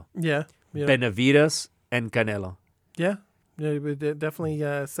de Mayo. Yeah. Benavidez and Canelo. Yeah. Yeah, we definitely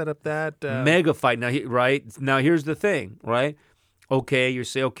set up that. Mega fight. Now, right? Now, here's the thing, right? Okay, you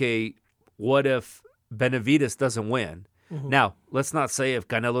say, okay, what if Benavidez doesn't win? Now, let's not say if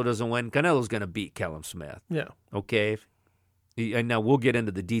Canelo doesn't win, Canelo's going to beat Callum Smith. Yeah. Okay? And now we'll get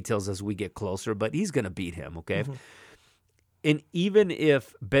into the details as we get closer, but he's going to beat him, okay? And even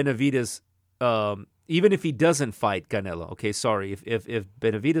if Benavidez, even if he doesn't fight Canelo, okay, sorry, if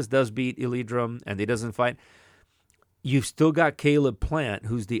Benavidez does beat Ilidrum and he doesn't fight, you've still got Caleb Plant,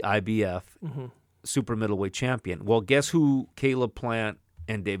 who's the IBF super middleweight champion. Well, guess who Caleb Plant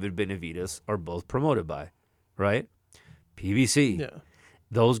and David Benavidez are both promoted by, right? PBC. Yeah.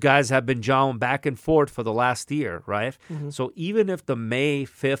 Those guys have been jawing back and forth for the last year, right? So even if the May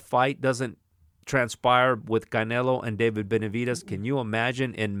 5th fight doesn't transpire with Canelo and David Benavidez, can you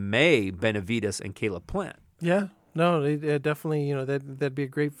imagine in May Benavidez and Caleb Plant? Yeah. No, it definitely, that'd be a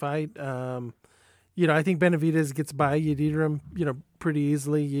great fight. I think Benavidez gets by Yildirim, pretty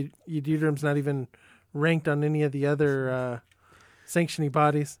easily. Yildirim's not even ranked on any of the other sanctioning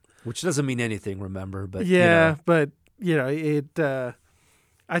bodies. Which doesn't mean anything, remember? But but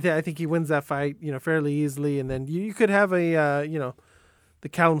I think he wins that fight, fairly easily, and then you could have a the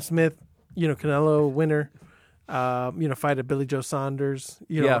Callum Smith, Canelo winner, fight a Billy Joe Saunders,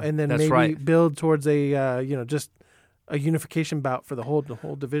 and then maybe build towards a just a unification bout for the whole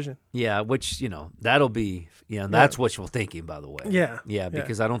division. Yeah, which that'll be that's what you're thinking, by the way. Yeah,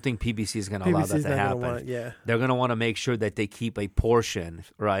 because I don't think PBC is going to allow that to happen. They're going to want to make sure that they keep a portion,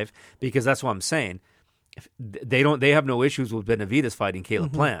 right? Because that's what I'm saying. They have no issues with Benavidez fighting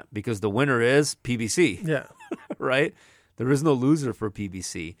Caleb Plant because the winner is PBC. Yeah, right. There is no loser for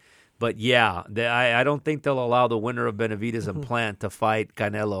PBC. But I don't think they'll allow the winner of Benavidez and Plant to fight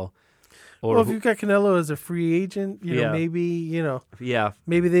Canelo. Or if you've got Canelo as a free agent, maybe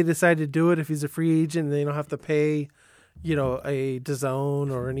maybe they decide to do it if he's a free agent and they don't have to pay, a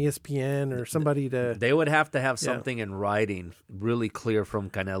DAZN or an ESPN or somebody to. They would have to have something in writing, really clear from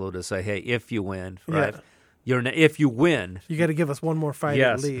Canelo to say, hey, if you win, right? If you win, you got to give us one more fight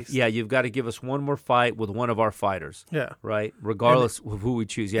at least. Yeah, you've got to give us one more fight with one of our fighters. Yeah, right. Regardless of who we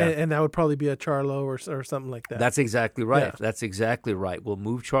choose. Yeah, and that would probably be a Charlo or something like that. That's exactly right. Yeah. That's exactly right. We'll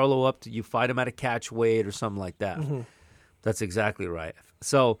move Charlo up to you fight him at a catch weight or something like that. That's exactly right.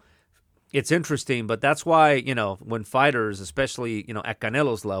 So it's interesting, but that's why when fighters, especially at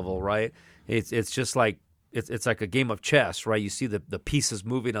Canelo's level, right? It's just like it's like a game of chess, right? You see the pieces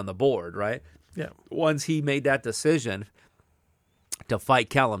moving on the board, right? Yeah. Once he made that decision to fight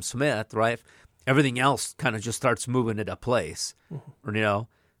Callum Smith, right, everything else kind of just starts moving into place,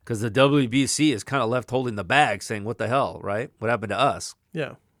 because the WBC is kind of left holding the bag saying, what the hell, right? What happened to us?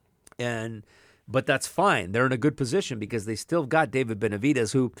 Yeah. But that's fine. They're in a good position because they still got David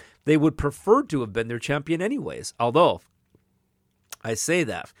Benavidez, who they would prefer to have been their champion anyways. Although, I say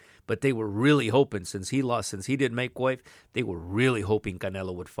that, but they were really hoping, since he didn't make weight, they were really hoping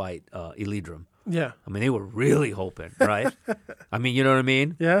Canelo would fight Elidrum. Yeah. I mean, they were really hoping, right? I mean, you know what I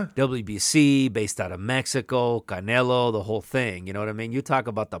mean? Yeah. WBC, based out of Mexico, Canelo, the whole thing. You know what I mean? You talk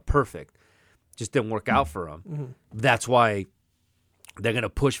about the perfect. Just didn't work out for them. Mm-hmm. That's why they're going to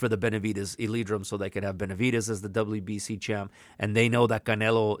push for the Benavidez Elidrum so they can have Benavidez as the WBC champ, and they know that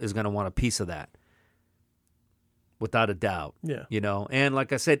Canelo is going to want a piece of that, without a doubt. Yeah. And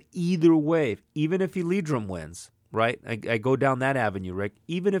like I said, either way, even if Elidrum wins, right? I go down that avenue, Rick.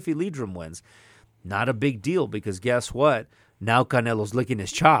 Even if Elidrum wins, not a big deal, because guess what? Now Canelo's licking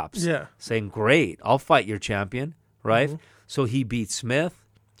his chops, saying, "Great, I'll fight your champion," right? Mm-hmm. So he beats Smith,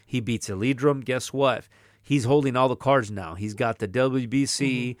 he beats Elidrum. Guess what? He's holding all the cards now. He's got the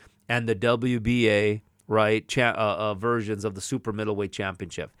WBC and the WBA, right, versions of the super middleweight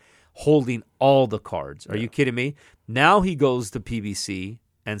championship, holding all the cards. Are you kidding me? Now he goes to PBC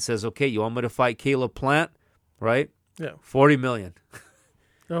and says, okay, you want me to fight Caleb Plant, right? Yeah. $40 million.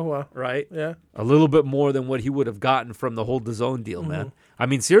 Oh, wow. Right? Yeah. A little bit more than what he would have gotten from the whole DAZN deal, man. I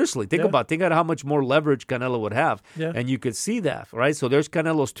mean, seriously, think about how much more leverage Canelo would have. Yeah. And you could see that, right? So there's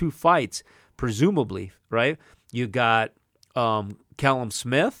Canelo's 2 fights, presumably, right? You got Callum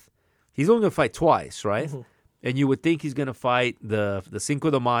Smith. He's only going to fight twice, right? Mm-hmm. And you would think he's going to fight the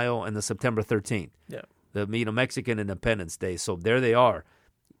Cinco de Mayo and the September 13th. Yeah. The Mexican Independence Day. So there they are.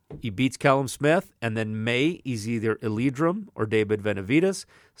 He beats Callum Smith, and then May, he's either Elidrum or David Benavidez.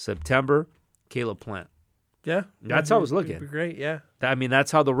 September, Caleb Plant. Yeah. That's how it's looking. It'd be great, yeah. I mean,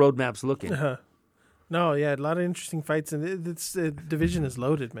 that's how the roadmap's looking. Uh-huh. No, yeah, a lot of interesting fights, and the division is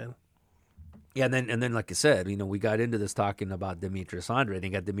loaded, man. Yeah, and then like I said, we got into this talking about Demetrius Andrade,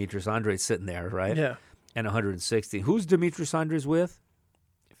 and you got Demetrius Andrade sitting there, right? Yeah. And 160. Who's Demetrius Andrade with?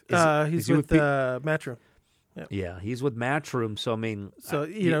 He's with Matchroom. Yeah, he's with Matchroom. So, I mean... So,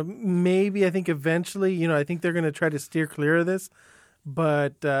 maybe I think eventually, I think they're going to try to steer clear of this.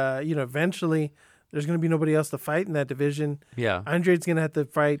 But, eventually there's going to be nobody else to fight in that division. Yeah. Andrade's going to have to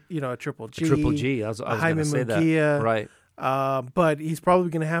fight, a Triple G. A Triple G. I was going to say that. Right. But he's probably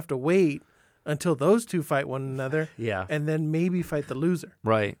going to have to wait until those two fight one another. Yeah. And then maybe fight the loser.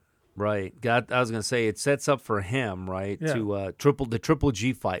 Right. I was going to say, it sets up for him, right, to the Triple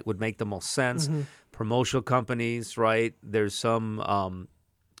G fight would make the most sense. Mm-hmm. Promotional companies, right? There's some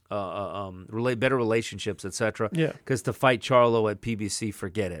better relationships, etc. Yeah. Because to fight Charlo at PBC,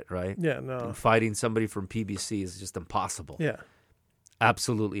 forget it, right? Yeah, no. And fighting somebody from PBC is just impossible. Yeah.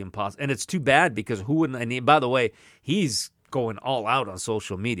 Absolutely impossible. And it's too bad because who wouldn't? And by the way, he's going all out on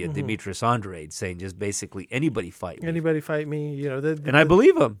social media, Demetrius Andrade, saying just basically anybody fight me. Anybody fight me, and I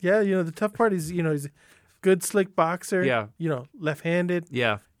believe him. Yeah, the tough part is, he's a good, slick boxer. Yeah. Left-handed.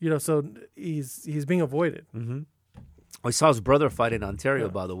 Yeah. So he's being avoided. Mm-hmm. I saw his brother fight in Ontario,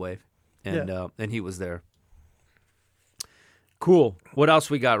 by the way, and he was there. Cool. What else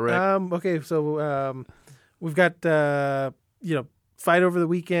we got, Rick? Okay, so we've got fight over the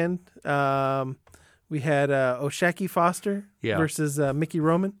weekend. We had O'Shaquie Foster versus Mickey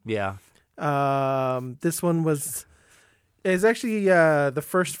Roman. Yeah. This one is actually the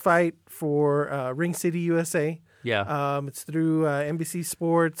first fight for Ring City USA. Yeah. It's through NBC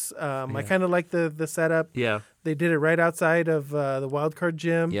Sports. I kind of like the setup. Yeah. They did it right outside of the Wild Card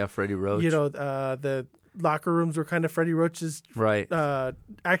Gym. Yeah, Freddie Roach. The locker rooms were kind of Freddie Roach's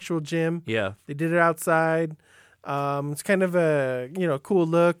actual gym. Yeah. They did it outside. It's kind of a cool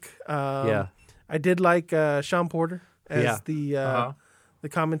look. I did like Sean Porter as the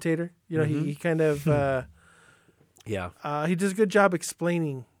commentator. He kind of he does a good job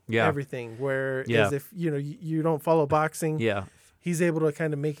explaining everything. Whereas if you don't follow boxing, he's able to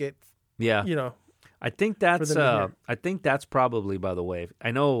kind of make it. I think that's probably, by the way,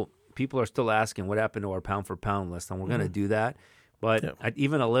 I know people are still asking what happened to our pound for pound list, and we're going to do that. But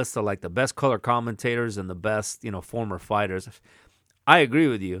even a list of like the best color commentators and the best former fighters, I agree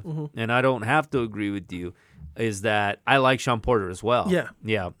with you, and I don't have to agree with you. Is that I like Sean Porter as well?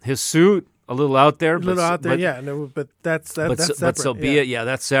 Yeah. His suit a little out there, but that's separate. But so be it. Yeah,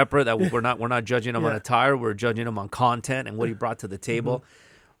 that's separate. That we're not judging him on attire. We're judging him on content and what he brought to the table.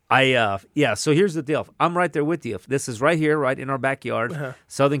 Yeah, so here's the deal. I'm right there with you. This is right here, right in our backyard,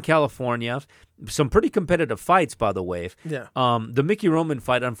 Southern California. Some pretty competitive fights, by the way. Yeah. The Mickey Roman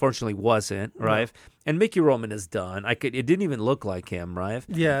fight, unfortunately, wasn't, right? And Mickey Roman is done. It didn't even look like him, right?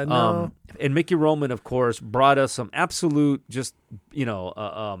 Yeah, no. And Mickey Roman, of course, brought us some absolute, just,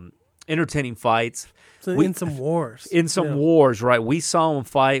 entertaining fights. So in some wars. In some wars, right? We saw him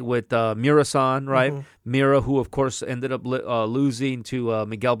fight with Mira-san, right? Mira, who, of course, ended up losing to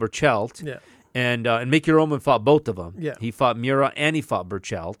Miguel Berchelt. Yeah. And Mickey Roman fought both of them. Yeah. He fought Mira and he fought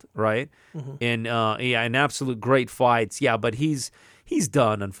Berchelt, right? And, in absolute great fights. Yeah, but he's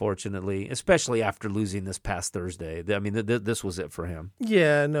done, unfortunately, especially after losing this past Thursday. I mean, this was it for him.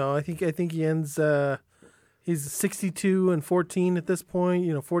 Yeah, no, I think he ends. He's 62-14 at this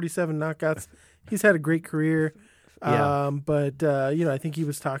point. 47 knockouts. He's had a great career. Yeah. But I think he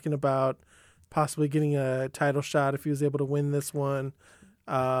was talking about possibly getting a title shot if he was able to win this one.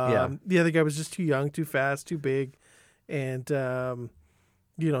 The other guy was just too young, too fast, too big, and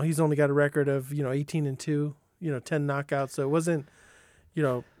he's only got a record of 18-2. 10 knockouts. So it wasn't.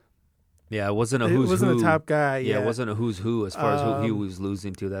 Yeah, it wasn't a who's who. It wasn't a top guy. Yeah, it wasn't a who's who as far as who he was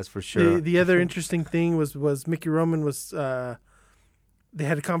losing to. That's for sure. The other interesting thing was Mickey Roman was they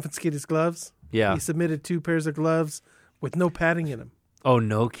had to confiscate his gloves. Yeah, he submitted 2 pairs of gloves with no padding in them. Oh,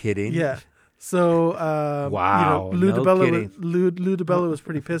 no kidding. Yeah. So wow, Lou no DiBella kidding. Lou DiBella was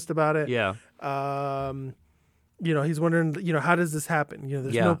pretty pissed about it. Yeah. He's wondering, how does this happen?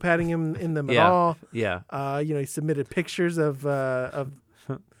 There's no padding in them at Yeah. all. Yeah. He submitted pictures of the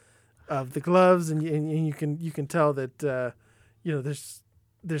gloves, and you can tell that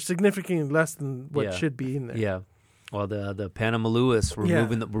there's significantly less than what should be in there. Yeah. Well, the Panama Lewis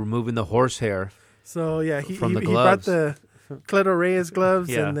removing the horsehair. So he from the he brought gloves. the Cleto Reyes gloves,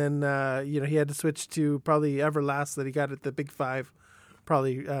 Yeah. and then he had to switch to probably Everlast that he got at the Big Five,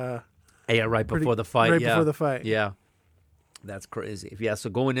 probably. Right before the fight. Right before the fight. Yeah. That's crazy. Yeah. So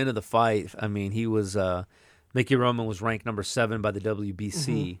going into the fight, I mean, he was Mickey Roman was ranked number 7 by the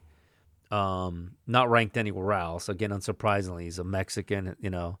WBC. Not ranked anywhere else. Again, unsurprisingly, he's a Mexican.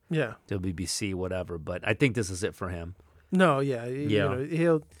 Yeah. WBC, whatever. But I think this is it for him. No. Yeah.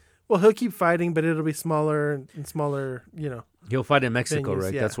 He'll keep fighting, but it'll be smaller and smaller. He'll fight in Mexico, venues,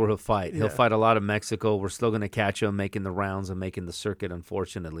 right? yeah. That's where he'll fight. He'll Yeah. fight a lot in Mexico. We're still going to catch him making the rounds and making the circuit,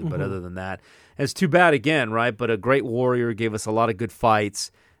 unfortunately. But other than that, it's too bad again, right? But a great warrior, gave us a lot of good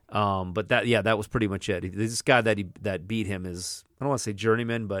fights. But that was pretty much it. This guy that beat him is, I don't want to say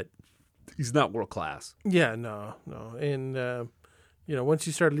journeyman, but he's not world class. Yeah. No. And once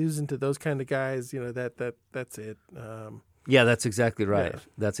you start losing to those kind of guys, that's it. Yeah, that's exactly right. Yeah.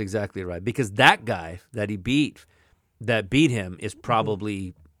 That's exactly right. Because that guy that beat him is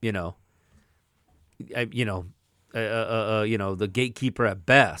probably, the gatekeeper at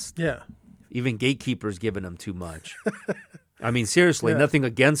best. Yeah. Even gatekeepers giving him too much. I mean, seriously, Yeah. nothing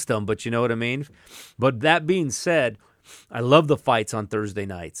against them, but you know what I mean? But that being said, I love the fights on Thursday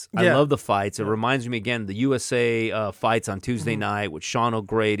nights. I Yeah. love the fights. It reminds me, again, the USA fights on Tuesday night with Sean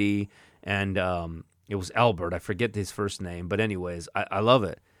O'Grady and it was Albert. I forget his first name. But anyways, I love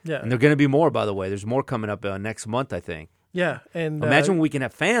it. Yeah. And there are going to be more, by the way. There's more coming up next month, I think. Yeah. And Imagine we can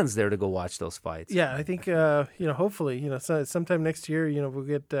have fans there to go watch those fights. Yeah, I think hopefully, sometime next year, we'll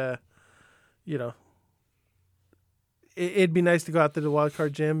get it'd be nice to go out to the Wild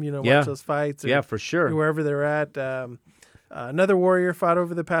Card Gym, watch those fights. Yeah, for sure. Wherever they're at. Another warrior fought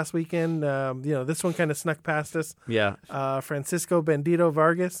over the past weekend. This one kind of snuck past us. Yeah. Francisco Bandito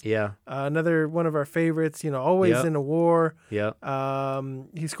Vargas. Yeah. Another one of our favorites. Always Yeah. in a war. Yeah.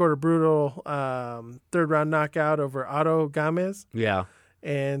 He scored a brutal 3rd-round knockout over Otto Gamez. Yeah.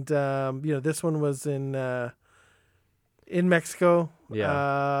 And this one was in Mexico.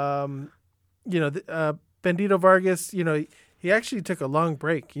 Yeah. Bandito Vargas. He actually took a long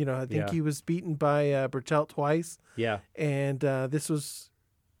break. I think Yeah. he was beaten by Berchelt twice. Yeah. And this was,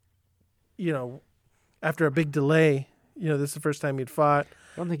 after a big delay. This is the first time he'd fought.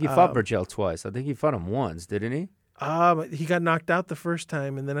 I don't think he fought Berchelt twice. I think he fought him once, didn't he? He got knocked out the first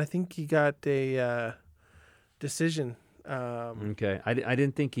time, and then I think he got a decision. Okay, I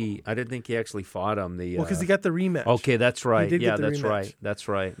didn't think he actually fought him. Because he got the rematch. Okay, that's right. did Yeah, get the that's rematch. right. That's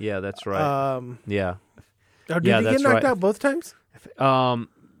right. Yeah, that's right. Yeah. Did Yeah, he that's get knocked right. out both times?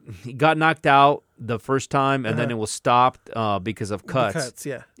 He got knocked out the first time, and then Uh-huh. it was stopped because of The cuts. cuts,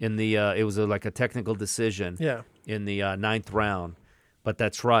 yeah. In the it was like a technical decision. Yeah. In the 9th round, but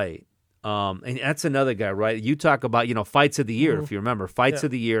that's right. And that's another guy, right? You talk about fights of the year, if you remember, fights Yeah.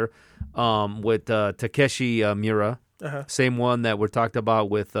 of the year with Takeshi Miura. Uh-huh. Same one that we're talked about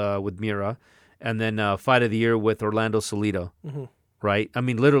with Mira, and then fight of the year with Orlando Salido. right? I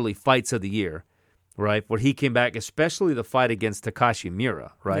mean, literally fights of the year, right? Where he came back, especially the fight against Takashi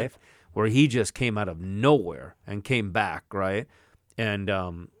Miura, right? Yeah. Where he just came out of nowhere and came back, right? And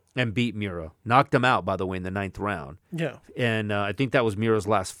beat Miura. Knocked him out, by the way, in the 9th round. Yeah. And I think that was Miura's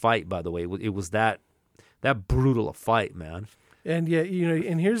last fight, by the way. It was that brutal a fight, man. And yeah,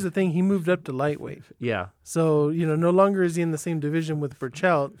 and here's the thing: he moved up to lightweight. Yeah. So no longer is he in the same division with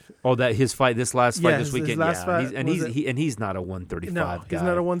Berchelt. Oh, that his last fight this weekend. His last fight, He's not a 135 no, guy. He's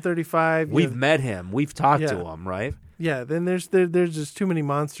not a 135. We've met him. We've talked to him, right? Yeah. Then there's just too many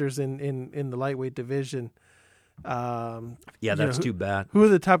monsters in the lightweight division. That's too bad. Who are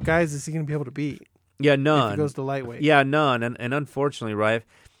the top guys is he going to be able to beat? Yeah, none. If he goes to lightweight. Yeah, none. And unfortunately, right.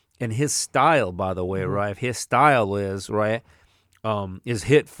 And his style, by the way, right. His style is right. Is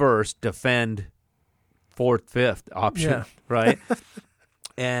hit first, defend fourth, fifth option, right?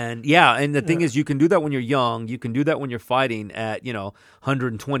 And the thing is, you can do that when you're young. You can do that when you're fighting at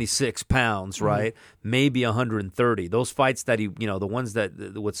 126 pounds, right? Maybe 130. Those fights that the ones that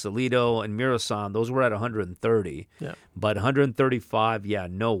with Salido and Mirasan, those were at 130. Yeah. But 135,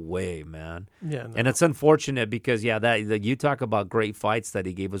 no way, man. Yeah. No. And it's unfortunate because that you talk about great fights that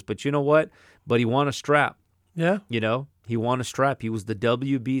he gave us, but you know what? But he won a strap. Yeah. He won a strap. He was the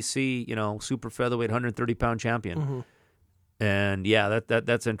WBC, super featherweight 130-pound champion. Mm-hmm. And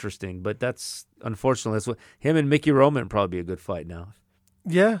that's interesting. But that's unfortunately that's what him and Mickey Roman probably be a good fight now.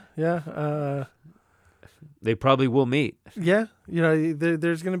 Yeah, yeah. They probably will meet. Yeah,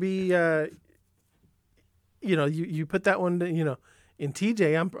 there's going to be you put that one in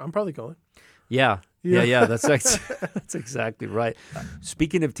TJ, I'm probably going. Yeah. That's exactly right.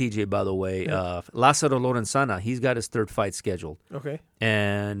 Speaking of TJ, by the way, Lázaro Lorenzana, he's got his 3rd fight scheduled. Okay.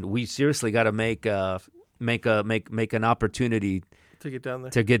 And we seriously got to make an opportunity to get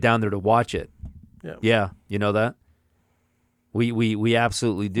down there to watch it. Yeah. Yeah, you know that? We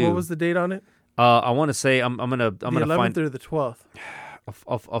absolutely do. What was the date on it? I want to say I'm gonna the 11th find or the 12th.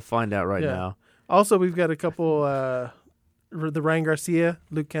 I'll find out right now. Also, we've got a couple the Ryan Garcia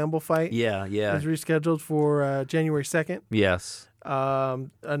Luke Campbell fight. Yeah. Is rescheduled for January 2nd. Yes.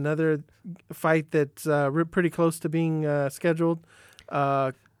 Another fight that's pretty close to being scheduled.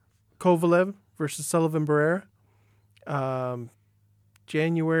 Kovalev versus Sullivan Barrera.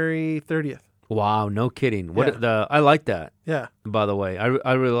 January 30th. Wow, no kidding. I like that. Yeah. By the way,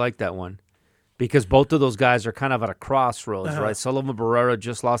 I really like that one. Because both of those guys are kind of at a crossroads, right? Sullivan Barrera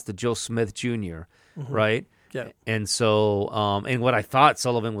just lost to Joe Smith Jr., right? Yeah. And so, and what I thought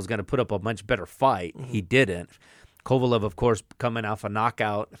Sullivan was going to put up a much better fight, he didn't. Kovalev, of course, coming off a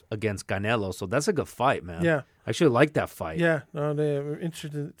knockout against Canelo, so that's a good fight, man. Yeah. I actually like that fight. Yeah, no, they're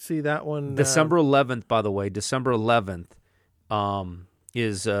interested to see that one. December 11th, by the way, December 11th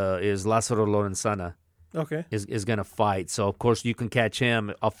is Lázaro Lorenzana. Okay. Is going to fight. So, of course, you can catch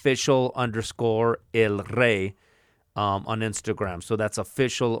him, official_El Rey on Instagram. So that's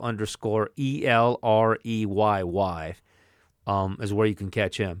official_ELREYY is where you can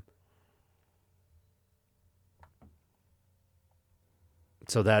catch him.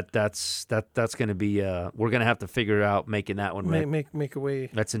 So that's going to be we're going to have to figure out making that one. Make a way.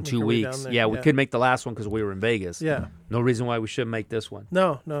 That's in 2 weeks. Yeah, we could make the last one because we were in Vegas. Yeah. No reason why we shouldn't make this one.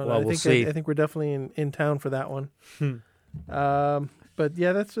 No. Well, we'll see. I think we're definitely in town for that one. But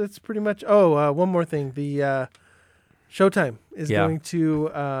yeah, that's pretty much. Oh, one more thing. The Showtime is going to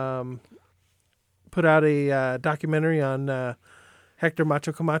put out a documentary on Hector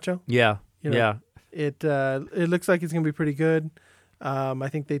Macho Camacho. Yeah. It looks like it's going to be pretty good. I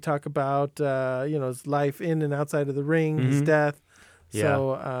think they talk about his life in and outside of the ring, his death.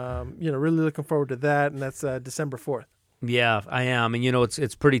 So really looking forward to that, and that's December 4th. Yeah, I am, and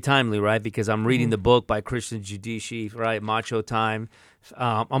it's pretty timely, right? Because I'm reading the book by Christian Giudici, right? Macho Time.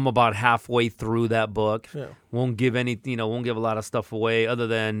 I'm about halfway through that book. Yeah. Won't give a lot of stuff away, other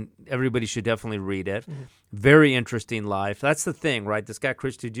than everybody should definitely read it. Very interesting life. That's the thing, right? This guy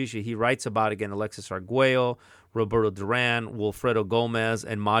Christian Giudici, he writes about again Alexis Arguello, Roberto Duran, Wilfredo Gomez,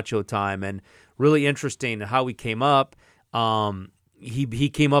 and Macho Time, and really interesting how he came up. He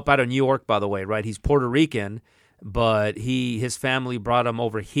came up out of New York, by the way, right? He's Puerto Rican, but his family brought him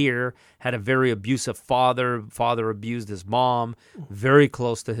over here. Had a very abusive father. Father abused his mom, very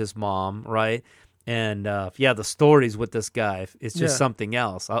close to his mom, right? And the stories with this guy, it's just something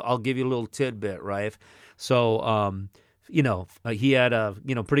else. I'll give you a little tidbit, right? So he had a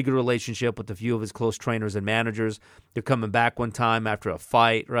pretty good relationship with a few of his close trainers and managers. They're coming back one time after a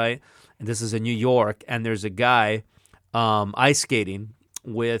fight, right? And this is in New York, and there's a guy ice skating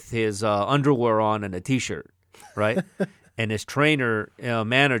with his underwear on and a T-shirt, right? And his trainer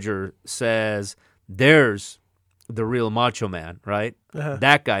manager says, "There's the real Macho Man, right? Uh-huh.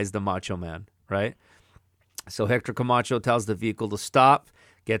 That guy's the Macho Man, right? So Hector Camacho tells the vehicle to stop,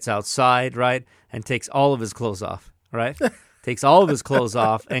 gets outside, right, and takes all of his clothes off, right? Takes all of his clothes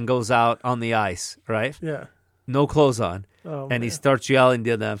off and goes out on the ice, right? Yeah. No clothes on. Oh, And he man. starts yelling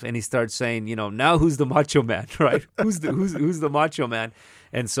to them, and he starts saying, now who's the Macho Man, right? who's the Macho Man?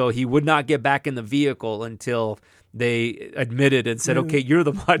 And so he would not get back in the vehicle until they admitted and said, "Okay, you're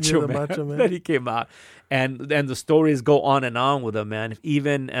the Macho Man." Macho Man. Then he came out, and the stories go on and on with him, man.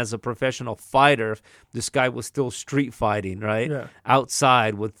 Even as a professional fighter, this guy was still street fighting, right? Yeah.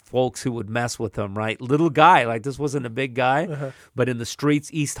 Outside with folks who would mess with him, right? Little guy, like this wasn't a big guy, Uh-huh. but in the streets,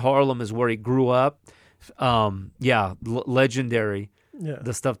 East Harlem is where he grew up. Legendary. Yeah.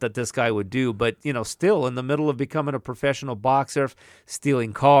 The stuff that this guy would do, but still in the middle of becoming a professional boxer,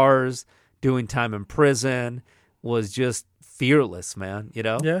 stealing cars, doing time in prison, was just fearless, man.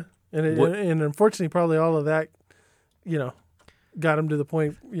 Yeah. And unfortunately, probably all of that, got him to the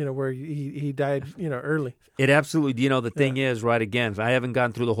point, where he died, early. It absolutely, the thing is, right, again, I haven't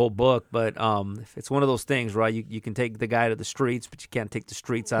gone through the whole book, but it's one of those things, right? You can take the guy to the streets, but you can't take the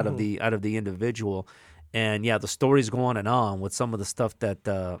streets out of the individual. And yeah, the stories go on and on with some of the stuff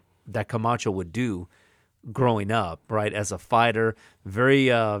that Camacho would do growing up, right? As a fighter, very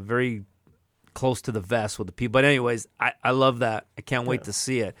very close to the vest with the people. But anyways, I love that. I can't wait to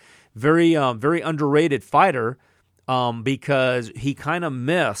see it. Very very underrated fighter, because he kind of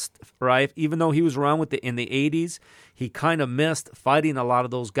missed, right? Even though he was around in the 80s, he kind of missed fighting a lot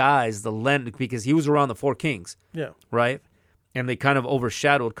of those guys, because he was around the Four Kings, Yeah. right? And they kind of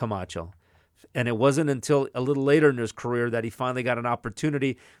overshadowed Camacho. And it wasn't until a little later in his career that he finally got an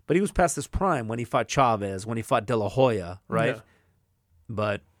opportunity. But he was past his prime when he fought Chavez, when he fought De La Hoya, right? Yeah.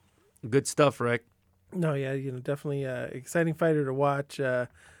 But good stuff, Rick. No, yeah, definitely exciting fighter to watch.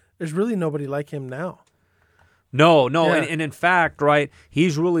 There's really nobody like him now. No, Yeah. and in fact, right,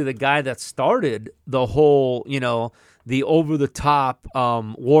 he's really the guy that started the whole, the over-the-top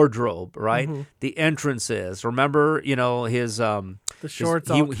wardrobe, right? Mm-hmm. The entrances. Remember, his The shorts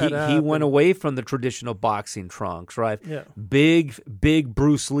he, all cut he up went and- away from the traditional boxing trunks, right? Yeah. Big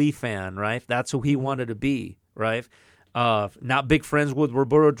Bruce Lee fan, right? That's who he wanted to be, right? Not big friends with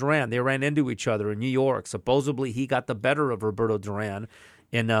Roberto Duran. They ran into each other in New York. Supposedly, he got the better of Roberto Duran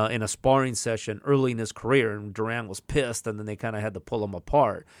in a sparring session early in his career, and Duran was pissed, and then they kind of had to pull him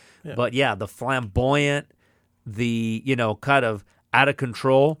apart. Yeah. But yeah, the flamboyant, the kind of out of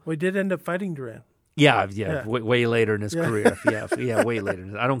control. We did end up fighting Duran. Yeah. Yeah. Way later in his Yeah. career. Yeah, way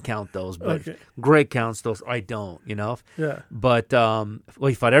later. I don't count those, but Okay. Greg counts those. I don't, Yeah. But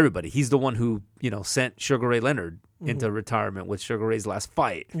he fought everybody. He's the one who sent Sugar Ray Leonard into retirement with Sugar Ray's last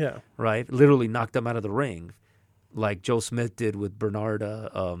fight. Yeah. Right, literally knocked him out of the ring, like Joe Smith did with Bernard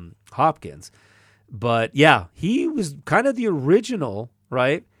Hopkins. But yeah, he was kind of the original,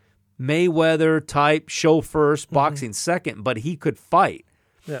 right? Mayweather type, show first, boxing second, but he could fight.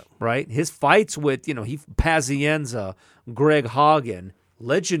 Yeah. Right? His fights with, Pazienza, Greg Hagen,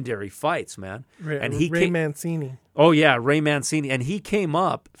 legendary fights, man. Ray he Mancini. Oh, yeah, Ray Mancini. And he came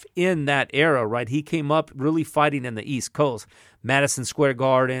up in that era, right? He came up really fighting in the East Coast. Madison Square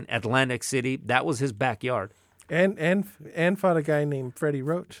Garden, Atlantic City. That was his backyard. And fought a guy named Freddie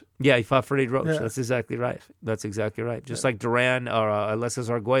Roach. Yeah, he fought Freddie Roach. Yeah. That's exactly right. Just like Duran or Alexis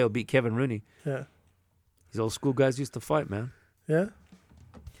Arguello beat Kevin Rooney. Yeah. These old school guys used to fight, man. Yeah.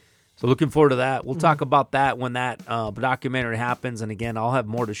 So looking forward to that. We'll talk about that when that documentary happens. And again, I'll have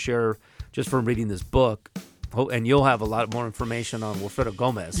more to share just from reading this book. And you'll have a lot more information on Wilfredo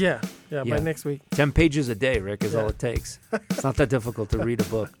Gomez. Yeah. By Yeah. next week. 10 pages a day, Rick, is Yeah. all it takes. It's not that difficult to read a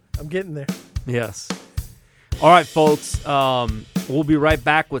book. I'm getting there. Yes. All right, folks. We'll be right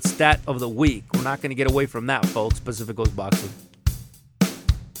back with Stat of the Week. We're not going to get away from that, folks. Pacific Coast Boxing.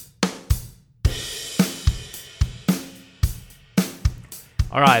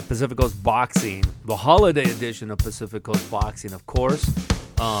 All right, Pacific Coast Boxing, the holiday edition of Pacific Coast Boxing, of course.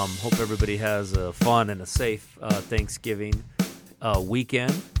 Hope everybody has a fun and a safe Thanksgiving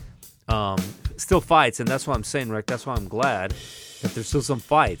weekend. Still fights, and that's what I'm saying, Rick. That's why I'm glad that there's still some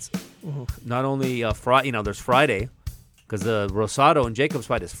fights. Not only Friday, there's Friday, because the Rosado and Jacobs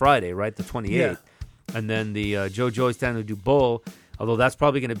fight is Friday, right, the 28th. Yeah. And then the Joe Joyce Stanley Dubois, although that's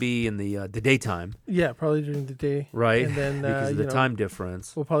probably going to be in the daytime, Yeah, probably during the day. right? And then because of the time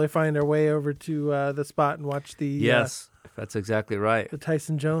difference. We'll probably find our way over to the spot and watch the Yes, that's exactly right. the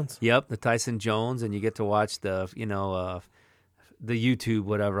Tyson Jones. Yep, the Tyson Jones, and you get to watch the YouTube,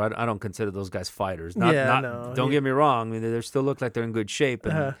 whatever. I don't consider those guys fighters. Don't get me wrong. I mean, they still look like they're in good shape,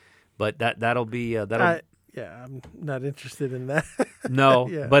 and, but that'll be that'll. Yeah, I'm not interested in that. No,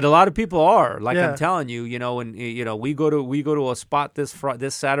 Yeah. but a lot of people are. Like Yeah. I'm telling you, and we go to a spot this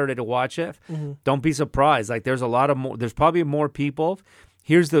Saturday to watch it. Mm-hmm. Don't be surprised. Like there's there's probably more people.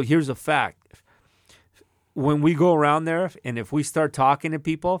 Here's the fact. When we go around there, and if we start talking to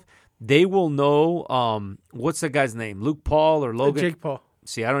people, they will know what's the guy's name, Luke Paul or Logan. Jake Paul.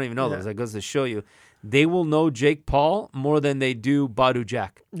 See, I don't even know Yeah. those. That goes to show you. They will know Jake Paul more than they do Badu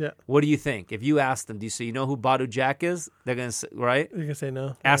Jack. Yeah, What do you think? If you ask them, you know who Badu Jack is? They're gonna say, right? you can say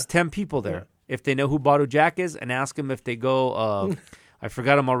no. Ask 10 people there if they know who Badu Jack is, and ask them if they go. I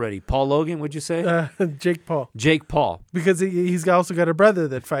forgot him already. Paul Logan, would you say? Jake Paul, Jake Paul, because he's also got a brother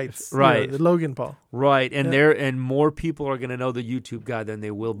that fights. Right. The Logan Paul. right? And more people are gonna know the YouTube guy than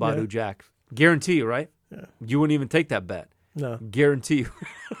they will Badu Jack. Guarantee you, right? Yeah. You wouldn't even take that bet. No. Guarantee you,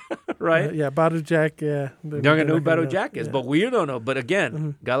 right? Yeah, Badu Jack. Yeah, They're gonna know who not gonna Badu Jack is, Yeah. but we don't know. But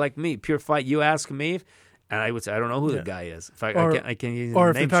again, guy like me, pure fight. You ask me, and I would say I don't know who the guy is. If I can't use Or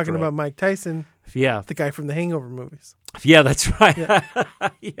his if you're name talking straight. about Mike Tyson, yeah, the guy from the Hangover movies. yeah, that's right.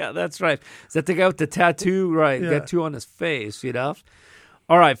 Yeah. That's right. Is that the guy with the tattoo? Right, Yeah. tattoo on his face.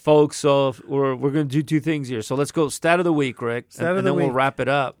 All right, folks. So we're gonna do two things here. So let's go stat of the week, Rick, Stat of and the then we'll week. wrap it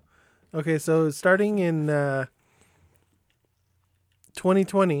up. Okay, so starting in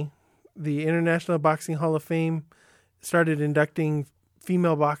 2020, the International Boxing Hall of Fame started inducting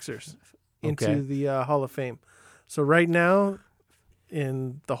female boxers into Okay. the Hall of Fame. So right now,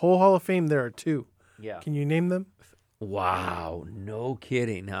 in the whole Hall of Fame, there are 2. Yeah. Can you name them? Wow. No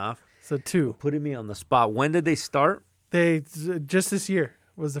kidding, huh? So 2. Putting me on the spot. When did they start? They just this year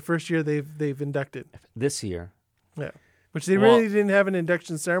was the first year they've inducted. This year. Yeah, which they Well- really didn't have an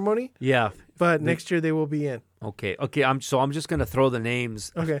induction ceremony, Yeah. but next year they will be in. Okay. I'm just gonna throw the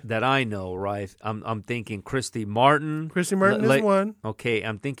names Okay. that I know. Right. I'm thinking Christy Martin. Christy Martin Le- is one. Okay.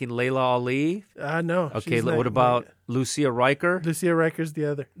 I'm thinking Layla Ali. No. Okay. she's not- What about Lucia Riker? Lucia Riker's the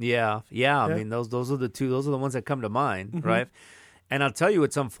other? Yeah. I Yeah. mean, those are the two. Those are the ones that come to mind, Mm-hmm. right? And I'll tell you,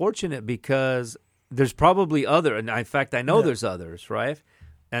 it's unfortunate because there's probably other, and in fact, I know Yeah. there's others, right?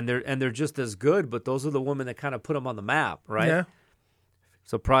 And they're just as good, but those are the women that kind of put them on the map, right? Yeah.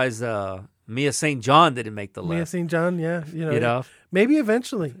 Surprised Mia St. John didn't make the Mia list. St. John, yeah. You know? Maybe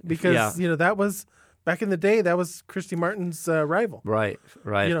eventually, because, Yeah. that was, back in the day, that was Christy Martin's rival. Right.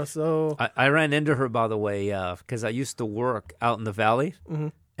 So, I ran into her, by the way, because I used to work out in the valley,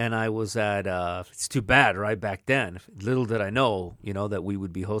 and I was at. It's too bad, right? Back then, little did I know, that we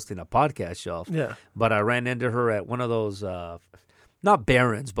would be hosting a podcast show. yeah. But I ran into her at one of those, not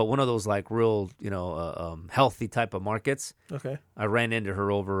Barron's, but one of those like real, healthy type of markets. Okay. I ran into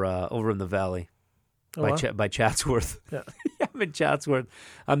her over in the valley Oh, wow. by Chatsworth. Yeah. I'm in Chatsworth.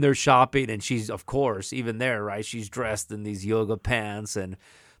 I'm there shopping, and she's, of course, even there, right? She's dressed in these yoga pants and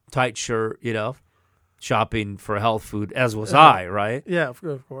tight shirt, shopping for health food, as was I, right? Yeah, of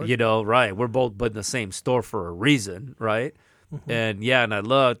course. Right. We're both in the same store for a reason, right? And and I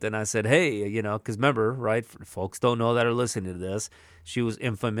looked and I said, hey, because remember, right? Folks don't know that are listening to this. She was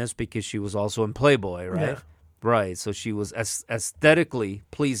infamous because she was also in Playboy, right? Yeah. Right. So she was aesthetically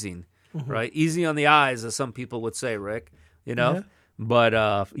pleasing, right? Easy on the eyes, as some people would say, Rick, Yeah. But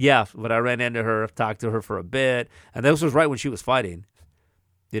but I ran into her, talked to her for a bit, and this was right when she was fighting.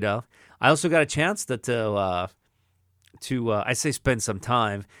 I also got a chance to I say spend some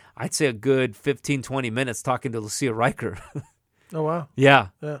time. I'd say a good 15, 20 minutes talking to Lucia Riker. Oh, wow. Yeah.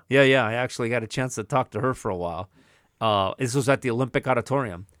 Yeah. I actually got a chance to talk to her for a while. This was at the Olympic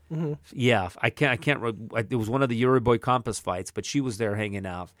Auditorium. Mm-hmm. Yeah, it was one of the Yuri Campos fights, but she was there hanging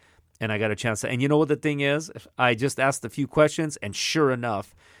out, and I got a chance to. And you know what the thing is? I just asked a few questions, and sure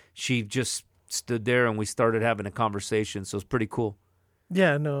enough, she just stood there, and we started having a conversation. So it's pretty cool,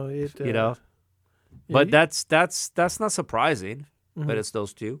 Yeah, no. But yeah, that's not surprising. But it's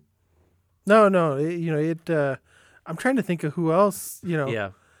those two. No. I'm trying to think of who else,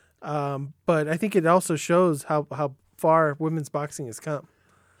 Yeah. But I think it also shows how far women's boxing has come.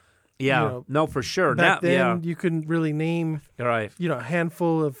 Yeah. No, for sure. Back then, yeah. you couldn't really name, Right. a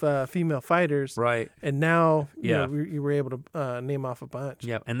handful of female fighters. Right. And now, Yeah. you were able to name off a bunch.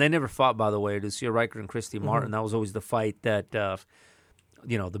 Yeah, and they never fought, by the way. Lucia Riker and Christy Martin. That was always the fight that,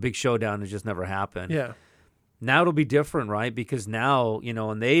 the big showdown has just never happened. Yeah. Now it'll be different, right? Because now,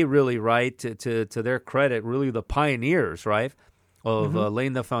 and they really, right, to their credit, really the pioneers, right, of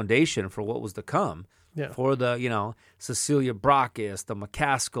laying the foundation for what was to come. Yeah. For the, Cecilia Brakes, the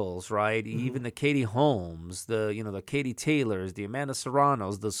McCaskells, right? Even the Katie Holmes, the Katie Taylors, the Amanda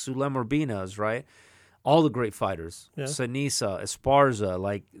Serranos, the Sulem Urbinas, right? All the great fighters. Yeah. Sinisa, Esparza,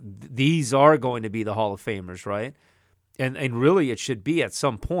 like these are going to be the Hall of Famers, right? And really it should be at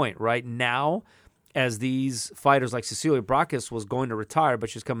some point, right? Now as these fighters like Cecilia Brækhus was going to retire, but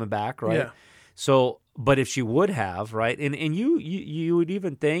she's coming back, right? Yeah. So, but if she would have, right, and you would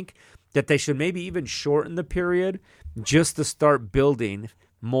even think that they should maybe even shorten the period just to start building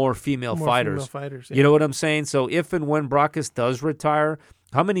more female fighters. Yeah. You know what I'm saying? So if and when Brækhus does retire,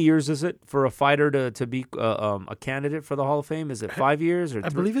 how many years is it for a fighter to be a candidate for the Hall of Fame? Is it 5 years or 3? I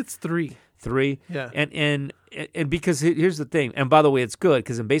believe it's 3. 3? Yeah. And because here's the thing, and by the way, it's good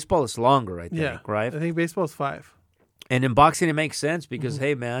because in baseball it's longer, I think, right? I think baseball's 5. And in boxing it makes sense because,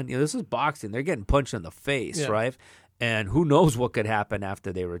 hey, man, this is boxing. They're getting punched in the face, right? And who knows what could happen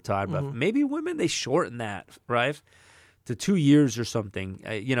after they retire. But maybe women, they shorten that, right, to 2 years or something,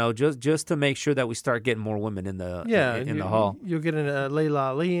 just to make sure that we start getting more women in the in the hall. You'll get a Layla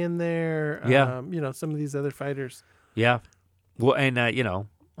Ali in there. Some of these other fighters. Yeah. Well, and,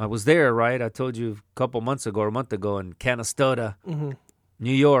 I was there, right? I told you a couple months ago or a month ago in Canastota,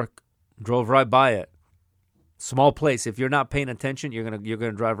 New York. Drove right by it. Small place. If you're not paying attention, you're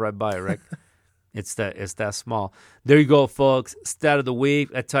gonna drive right by it, right? It's that small. There you go, folks. Stat of the week.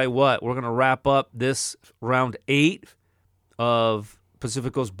 I tell you what, we're gonna wrap up this round 8 of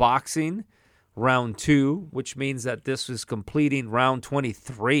Pacifico's boxing, round 2, which means that this is completing round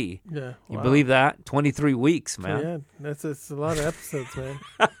 23. Yeah, you believe that? 23 weeks, man. Yeah, that's a lot of episodes, man.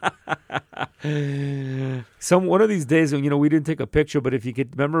 One of these days, we didn't take a picture, but if you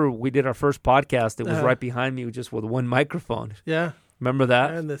could remember, we did our first podcast. It was right behind me, just with one microphone. Yeah. Remember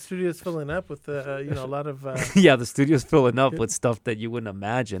that? And the studio's filling up with a lot of. Yeah, the studio's filling up with stuff that you wouldn't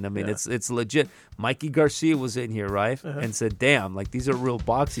imagine. I mean, it's legit. Mikey Garcia was in here, right, and said, "Damn, like these are real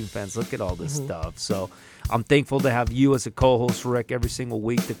boxing fans. Look at all this stuff." So I'm thankful to have you as a co-host, Rick, every single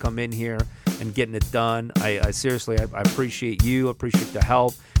week to come in here and getting it done. I seriously, I appreciate you. Appreciate the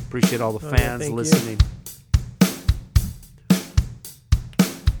help. Appreciate all the fans listening.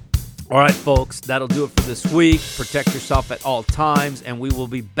 All right, folks, that'll do it for this week. Protect yourself at all times, and we will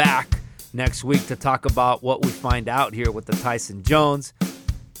be back next week to talk about what we find out here with the Tyson Jones.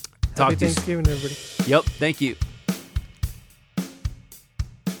 Happy Thanksgiving, everybody. Yep, thank you.